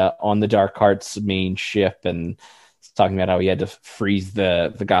the Dark Heart's main ship, and talking about how he had to freeze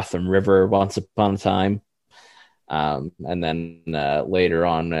the Gotham River once upon a time. And then later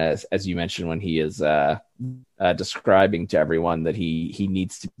on, as you mentioned, when he is describing to everyone that he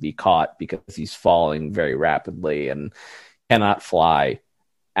needs to be caught because he's falling very rapidly and cannot fly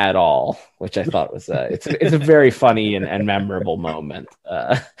at all, which I thought was it's a very funny and memorable moment,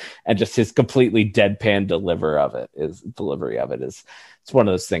 and just his completely deadpan delivery of it is it's one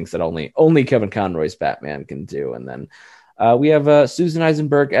of those things that only Kevin Conroy's Batman can do. And then we have Susan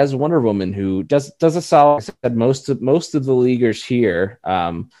Eisenberg as Wonder Woman, who does a solid. I said most of the Leaguers here,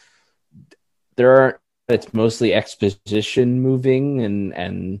 it's mostly exposition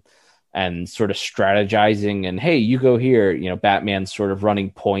moving and sort of strategizing, and hey, you go here. Batman's sort of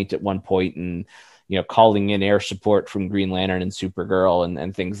running point at one point, and calling in air support from Green Lantern and Supergirl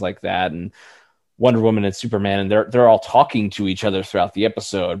and things like that, and Wonder Woman and Superman, and they're all talking to each other throughout the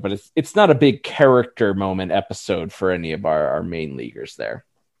episode. But it's not a big character moment episode for any of our main Leaguers there.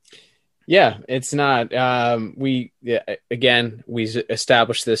 Yeah, it's not. We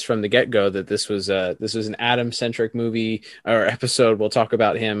established this from the get-go that this was an Adam-centric movie or episode. We'll talk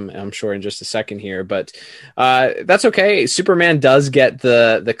about him, I'm sure, in just a second here, but that's okay. Superman does get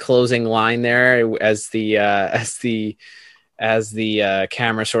the closing line there as the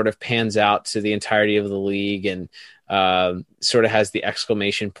camera sort of pans out to the entirety of the League, and sort of has the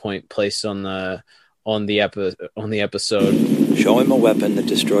exclamation point placed on the episode. Show him a weapon that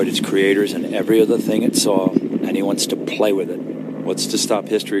destroyed its creators and every other thing it saw, and he wants to play with it. What's to stop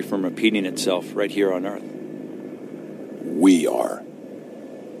history from repeating itself right here on Earth? We are.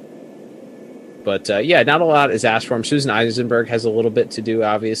 But yeah, not a lot is asked for him. Susan Eisenberg has a little bit to do,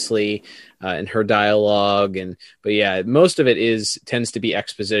 obviously, in her dialogue, but yeah, most of it tends to be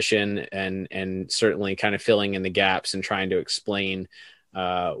exposition and certainly kind of filling in the gaps and trying to explain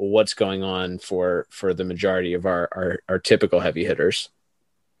what's going on for the majority of our typical heavy hitters.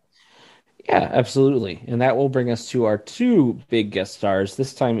 Yeah, absolutely. And that will bring us to our two big guest stars,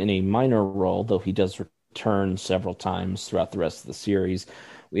 this time in a minor role, though he does return several times throughout the rest of the series.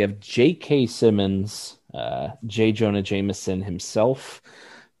 We have J.K. Simmons, J. Jonah Jameson himself,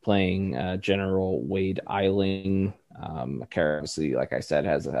 playing General Wade Eiling. Obviously, like I said,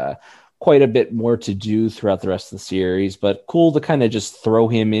 has quite a bit more to do throughout the rest of the series, but cool to kind of just throw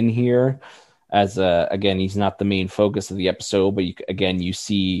him in here. As again, he's not the main focus of the episode, but you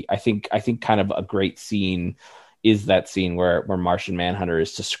see, I think kind of a great scene is that scene where Martian Manhunter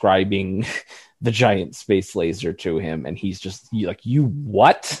is describing the giant space laser to him, and he's just like, "You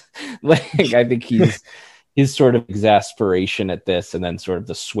what?" Like, I think his sort of exasperation at this, and then sort of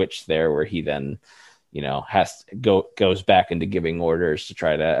the switch there where he then, goes back into giving orders to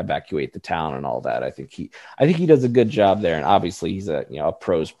try to evacuate the town and all that. I think he does a good job there, and obviously he's a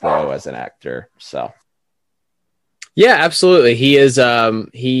pro's pro as an actor. So yeah, absolutely. He's very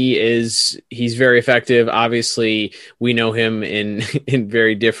effective. Obviously, we know him in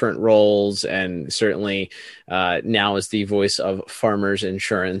very different roles, and certainly now as the voice of Farmers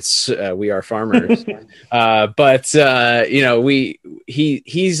Insurance. We are farmers, but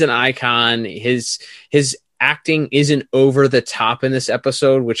he's an icon. His acting isn't over the top in this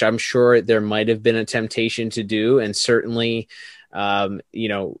episode, which I'm sure there might have been a temptation to do, and certainly.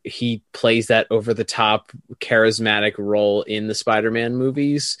 He plays that over the top charismatic role in the Spider-Man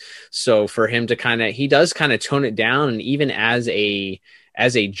movies. So for him to he does kind of tone it down. And even as a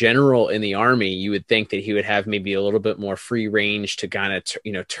general in the army, you would think that he would have maybe a little bit more free range to kind of,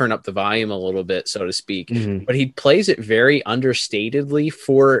 turn up the volume a little bit, so to speak. Mm-hmm. But he plays it very understatedly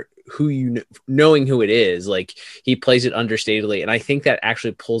for knowing who it is. Like, he plays it understatedly, and I think that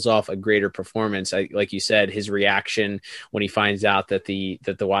actually pulls off a greater performance. Like you said, his reaction when he finds out that the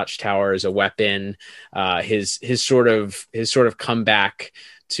watchtower is a weapon, his sort of comeback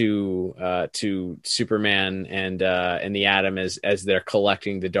to Superman and the Atom as they're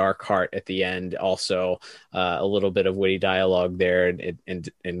collecting the Dark Heart at the end. Also, a little bit of witty dialogue there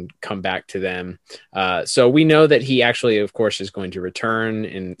and come back to them. So we know that he actually, of course, is going to return,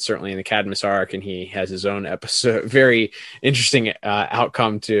 and certainly in the Cadmus arc, and he has his own episode. Very interesting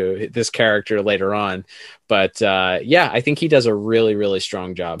outcome to this character later on. But yeah, I think he does a really, really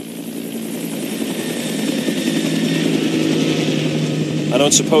strong job. I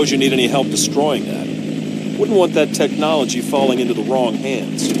don't suppose you need any help destroying that. Wouldn't want that technology falling into the wrong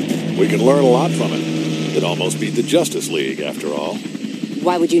hands. We can learn a lot from it. It'd almost beat the Justice League, after all.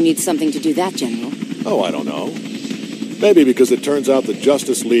 Why would you need something to do that, General? Oh, I don't know. Maybe because it turns out the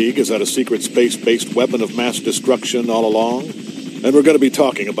Justice League has had a secret space-based weapon of mass destruction all along. And we're going to be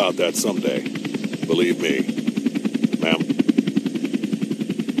talking about that someday. Believe me. Ma'am.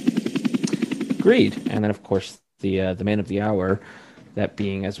 Agreed. And then, of course, the man of the hour, that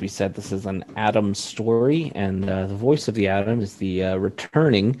being, as we said, this is an Atom story, and the voice of the Atom is the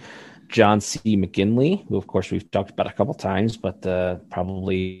returning John C. McGinley, who, of course, we've talked about a couple times, but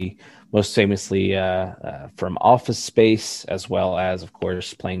probably most famously from Office Space, as well as, of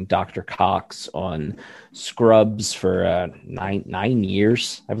course, playing Dr. Cox on Scrubs for 9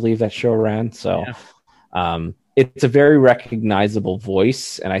 years, I believe that show ran. So it's a very recognizable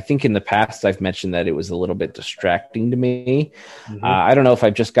voice, and I think in the past I've mentioned that it was a little bit distracting to me. Mm-hmm. I don't know if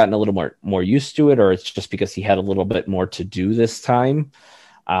I've just gotten a little more used to it, or it's just because he had a little bit more to do this time.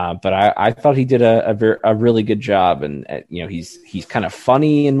 But I thought he did a really good job, and he's kind of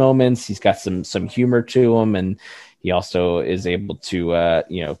funny in moments. He's got some humor to him, and he also is able to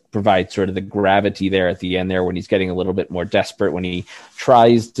provide sort of the gravity there at the end there when he's getting a little bit more desperate, when he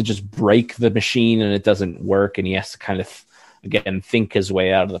tries to just break the machine and it doesn't work, and he has to kind of again think his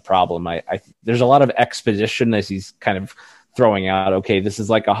way out of the problem. There's a lot of exposition as he's kind of throwing out, okay, this is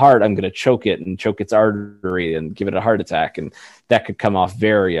like a heart, I'm going to choke it and choke its artery and give it a heart attack. And that could come off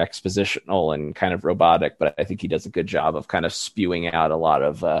very expositional and kind of robotic, but I think he does a good job of kind of spewing out a lot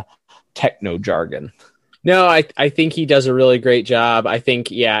of techno jargon. No, I think he does a really great job. I think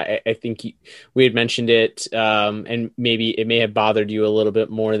we had mentioned it, and maybe it may have bothered you a little bit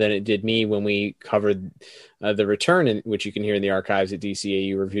more than it did me when we covered The Return, which you can hear in the archives at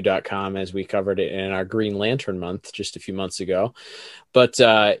dcaureview.com, as we covered it in our Green Lantern month just a few months ago. But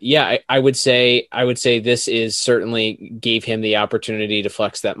I would say this is certainly gave him the opportunity to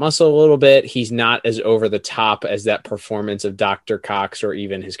flex that muscle a little bit. He's not as over the top as that performance of Dr. Cox or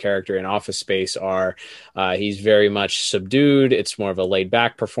even his character in Office Space are. He's very much subdued. It's more of a laid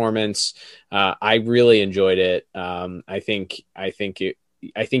back performance. I really enjoyed it. I think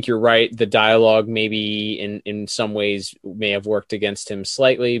you're right. The dialogue maybe in some ways may have worked against him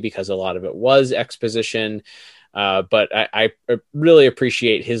slightly because a lot of it was exposition. But I really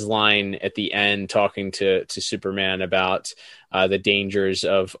appreciate his line at the end talking to Superman about the dangers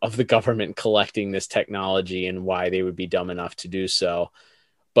of the government collecting this technology and why they would be dumb enough to do so.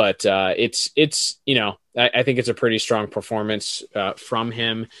 But it's I think it's a pretty strong performance from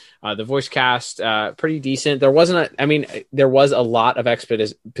him. The voice cast pretty decent. There was a lot of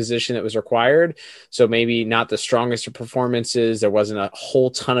exposition that was required, so maybe not the strongest of performances. There wasn't a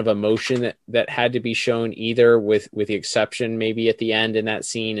whole ton of emotion that had to be shown either, with the exception maybe at the end in that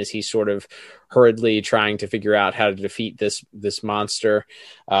scene as he's sort of hurriedly trying to figure out how to defeat this monster.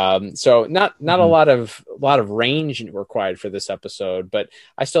 So not a lot of range required for this episode, but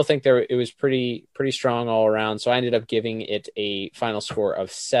I still think it was pretty strong all around. So I ended up giving it a final score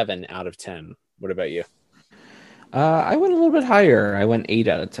of 7 out of 10. What about you? I went a little bit higher. I went 8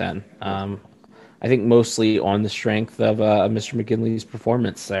 out of 10. I think mostly on the strength of Mr. McGinley's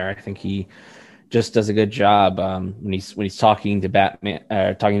performance there. I think he just does a good job when he's talking to Batman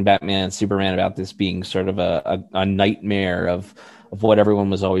and Superman about this being sort of a nightmare of what everyone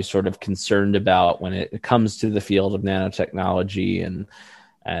was always sort of concerned about when it comes to the field of nanotechnology and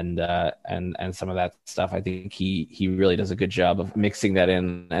some of that stuff. I think he really does a good job of mixing that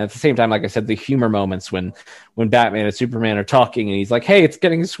in. And at the same time, like I said, the humor moments when Batman and Superman are talking and he's like, "Hey, it's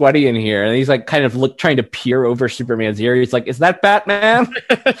getting sweaty in here," and he's like kind of trying to peer over Superman's ear. He's like, "Is that Batman?"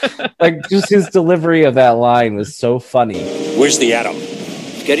 Like, just his delivery of that line was so funny. Where's the Atom?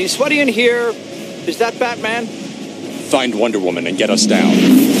 It's getting sweaty in here. Is that Batman? Find Wonder Woman and get us down.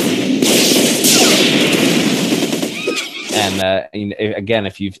 And again,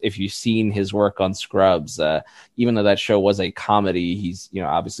 if you've seen his work on Scrubs, even though that show was a comedy, he's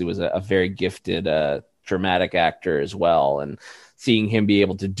obviously was a very gifted dramatic actor as well. And seeing him be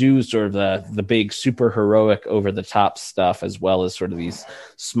able to do sort of the big super heroic over the top stuff as well as sort of these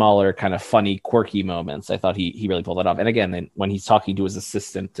smaller kind of funny quirky moments, I thought he really pulled it off. And again, when he's talking to his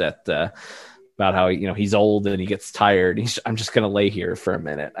assistant about how he's old and he gets tired, I'm just gonna lay here for a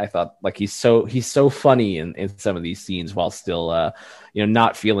minute. I thought like he's so funny in some of these scenes while still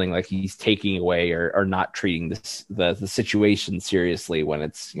not feeling like he's taking away or not treating the situation seriously when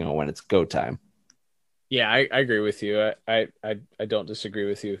it's go time. Yeah, I agree with you. I don't disagree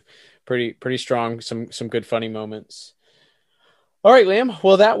with you. Pretty strong. Some good funny moments. All right, Liam.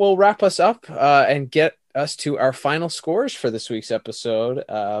 Well, that will wrap us up and get us to our final scores for this week's episode.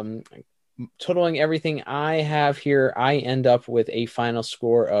 Totaling everything I have here, I end up with a final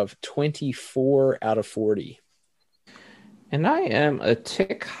score of 24 out of 40. And I am a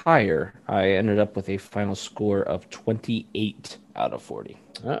tick higher. I ended up with a final score of 28 out of 40.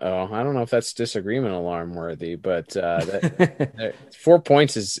 Uh-oh. I don't know if that's disagreement alarm worthy, but 4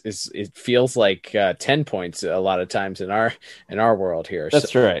 points is it feels like 10 points a lot of times in our world here.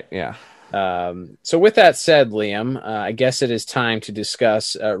 That's right. Yeah. So with that said, Liam, I guess it is time to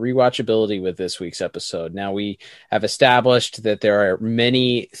discuss rewatchability with this week's episode. Now, we have established that there are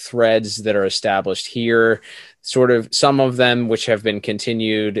many threads that are established here, sort of some of them which have been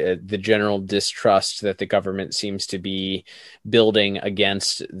continued, the general distrust that the government seems to be building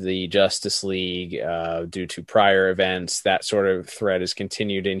against the Justice League due to prior events. That sort of thread is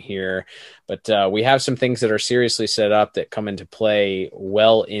continued in here. But we have some things that are seriously set up that come into play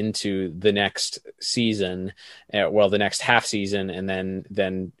well into the next season, the next half season, and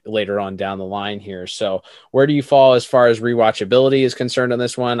then later on down the line here. So where do you fall as far as rewatchability is concerned on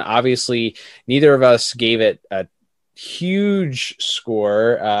this one? Obviously, neither of us gave it a huge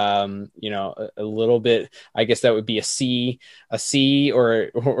score. A little bit, I guess that would be a C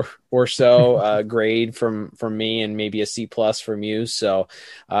or so grade from me, and maybe a C plus from you. So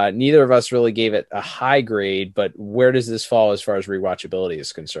neither of us really gave it a high grade, but where does this fall as far as rewatchability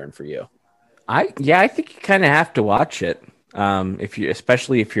is concerned for you? I think you kind of have to watch it.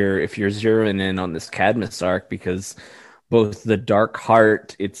 Especially if you're zeroing in on this Cadmus arc, because both the Dark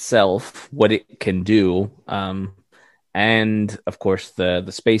Heart itself, what it can do, and of course the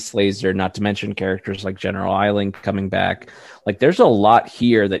space laser, not to mention characters like General Eiling coming back. Like, there's a lot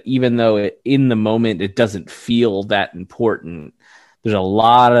here that, even though in the moment it doesn't feel that important, there's a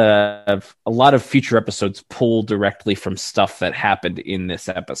lot of future episodes pulled directly from stuff that happened in this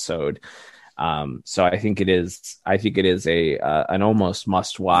episode. So I think it is an almost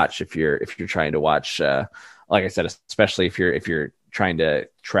must watch if you're trying to watch, like I said, especially if you're trying to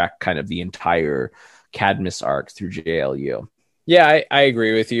track kind of the entire Cadmus arc through JLU. Yeah, I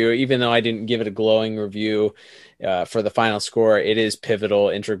agree with you. Even though I didn't give it a glowing review for the final score, it is pivotal,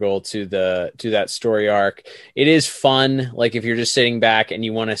 integral to that story arc. It is fun. Like if you're just sitting back and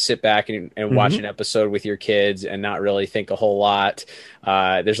you want to sit back and watch an episode with your kids and not really think a whole lot.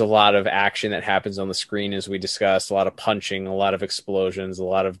 There's a lot of action that happens on the screen, as we discussed, a lot of punching, a lot of explosions, a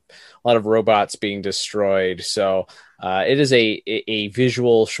lot of robots being destroyed. So it is a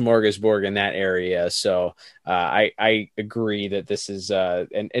visual smorgasbord in that area. So I agree that this is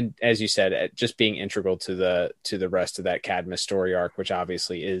and as you said, just being integral to the rest of that Cadmus story arc, which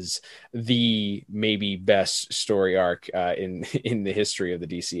obviously is the maybe best story arc in the history of the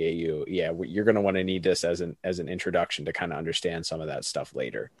DCAU. Yeah, you're going to want to need this as an introduction to kind of understand some of that stuff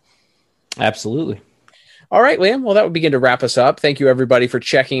later. Absolutely. All right, Liam. Well, that would begin to wrap us up. Thank you, everybody, for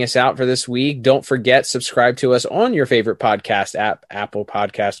checking us out for this week. Don't forget, subscribe to us on your favorite podcast app, Apple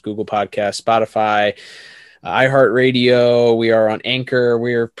Podcast, Google Podcast, Spotify, iHeartRadio. We are on Anchor.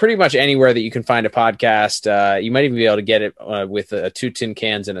 We're pretty much anywhere that you can find a podcast. You might even be able to get it with 2 tin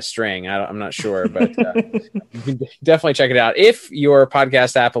cans and a string. I'm not sure, but you can definitely check it out. If your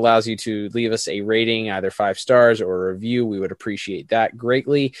podcast app allows you to leave us a rating, either 5 stars or a review, we would appreciate that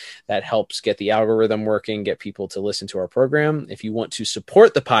greatly. That helps get the algorithm working, get people to listen to our program. If you want to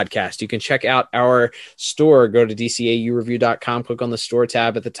support the podcast, you can check out our store. Go to dcaureview.com, click on the store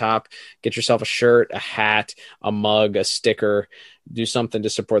tab at the top, get yourself a shirt, a hat, a mug, a sticker. Do something to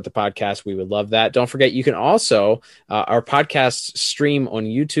support the podcast. We would love that. Don't forget, you can also, our podcasts stream on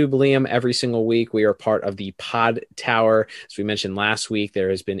YouTube, Liam, every single week. We are part of the Pod Tower. As we mentioned last week,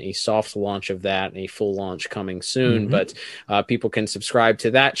 there has been a soft launch of that and a full launch coming soon, but people can subscribe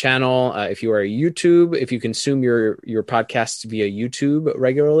to that channel. If you are a YouTube, if you consume your podcasts via YouTube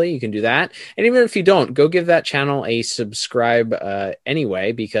regularly, you can do that. And even if you don't, go give that channel a subscribe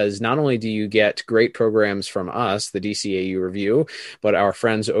anyway, because not only do you get great programs from us, the DCAU Review, but our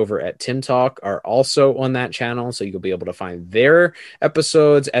friends over at Tim Talk are also on that channel, so you'll be able to find their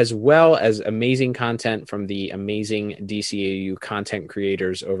episodes as well as amazing content from the amazing DCAU content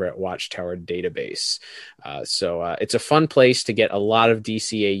creators over at Watchtower Database. So it's a fun place to get a lot of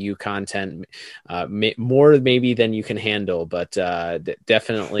DCAU content, more maybe than you can handle, but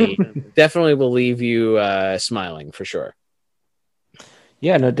definitely will leave you smiling for sure.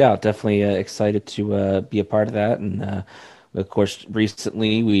 Yeah, no doubt. Definitely excited to be a part of that. And of course,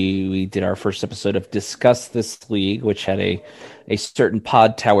 recently we did our first episode of Discuss This League, which had a certain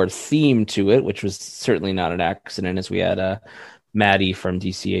Pod Tower theme to it, which was certainly not an accident, as we had Maddie from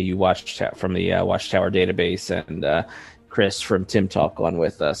DCAU from the Watchtower Database and Chris from Tim Talk on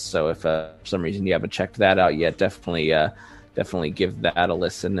with us. So if for some reason you haven't checked that out yet, definitely give that a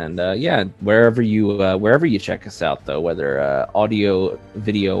listen. And wherever you check us out, though, whether audio,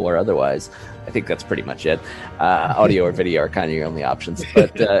 video, or otherwise, I think that's pretty much it. Audio or video are kind of your only options,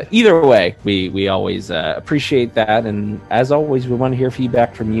 but either way, we always appreciate that. And as always, we want to hear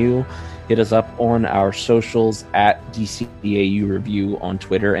feedback from you. Hit us up on our socials at DCAU Review on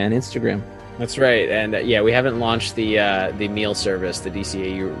Twitter and Instagram. That's right. And we haven't launched the meal service, the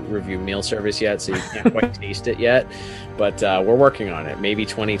DCAU Review meal service yet, so you can't quite taste it yet. But we're working on it. Maybe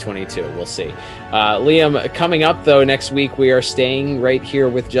 2022. We'll see. Liam, coming up, though, next week, we are staying right here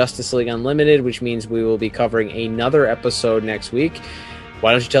with Justice League Unlimited, which means we will be covering another episode next week.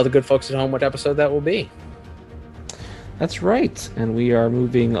 Why don't you tell the good folks at home what episode that will be? That's right. And we are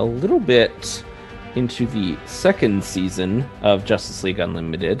moving a little bit into the second season of Justice League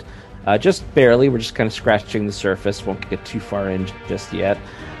Unlimited. Just barely. We're just kind of scratching the surface. Won't get too far in just yet.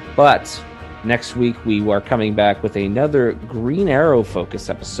 But next week, we are coming back with another Green Arrow focus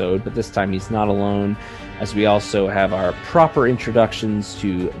episode, but this time he's not alone, as we also have our proper introductions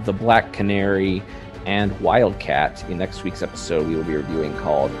to the Black Canary and Wildcat. In next week's episode, we will be reviewing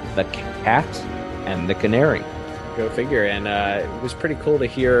called The Cat and the Canary. Go figure. And it was pretty cool to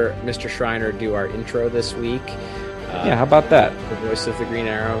hear Mr. Schreiner do our intro this week. Yeah, how about that? The voice of the Green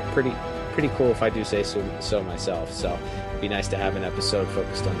Arrow. Pretty cool if I do say so myself. So it'd be nice to have an episode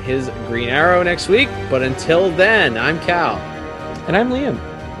focused on his Green Arrow next week. But until then, I'm Cal. And I'm Liam.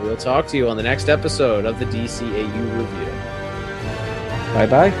 We'll talk to you on the next episode of the DCAU Review.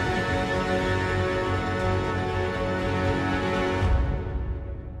 Bye-bye.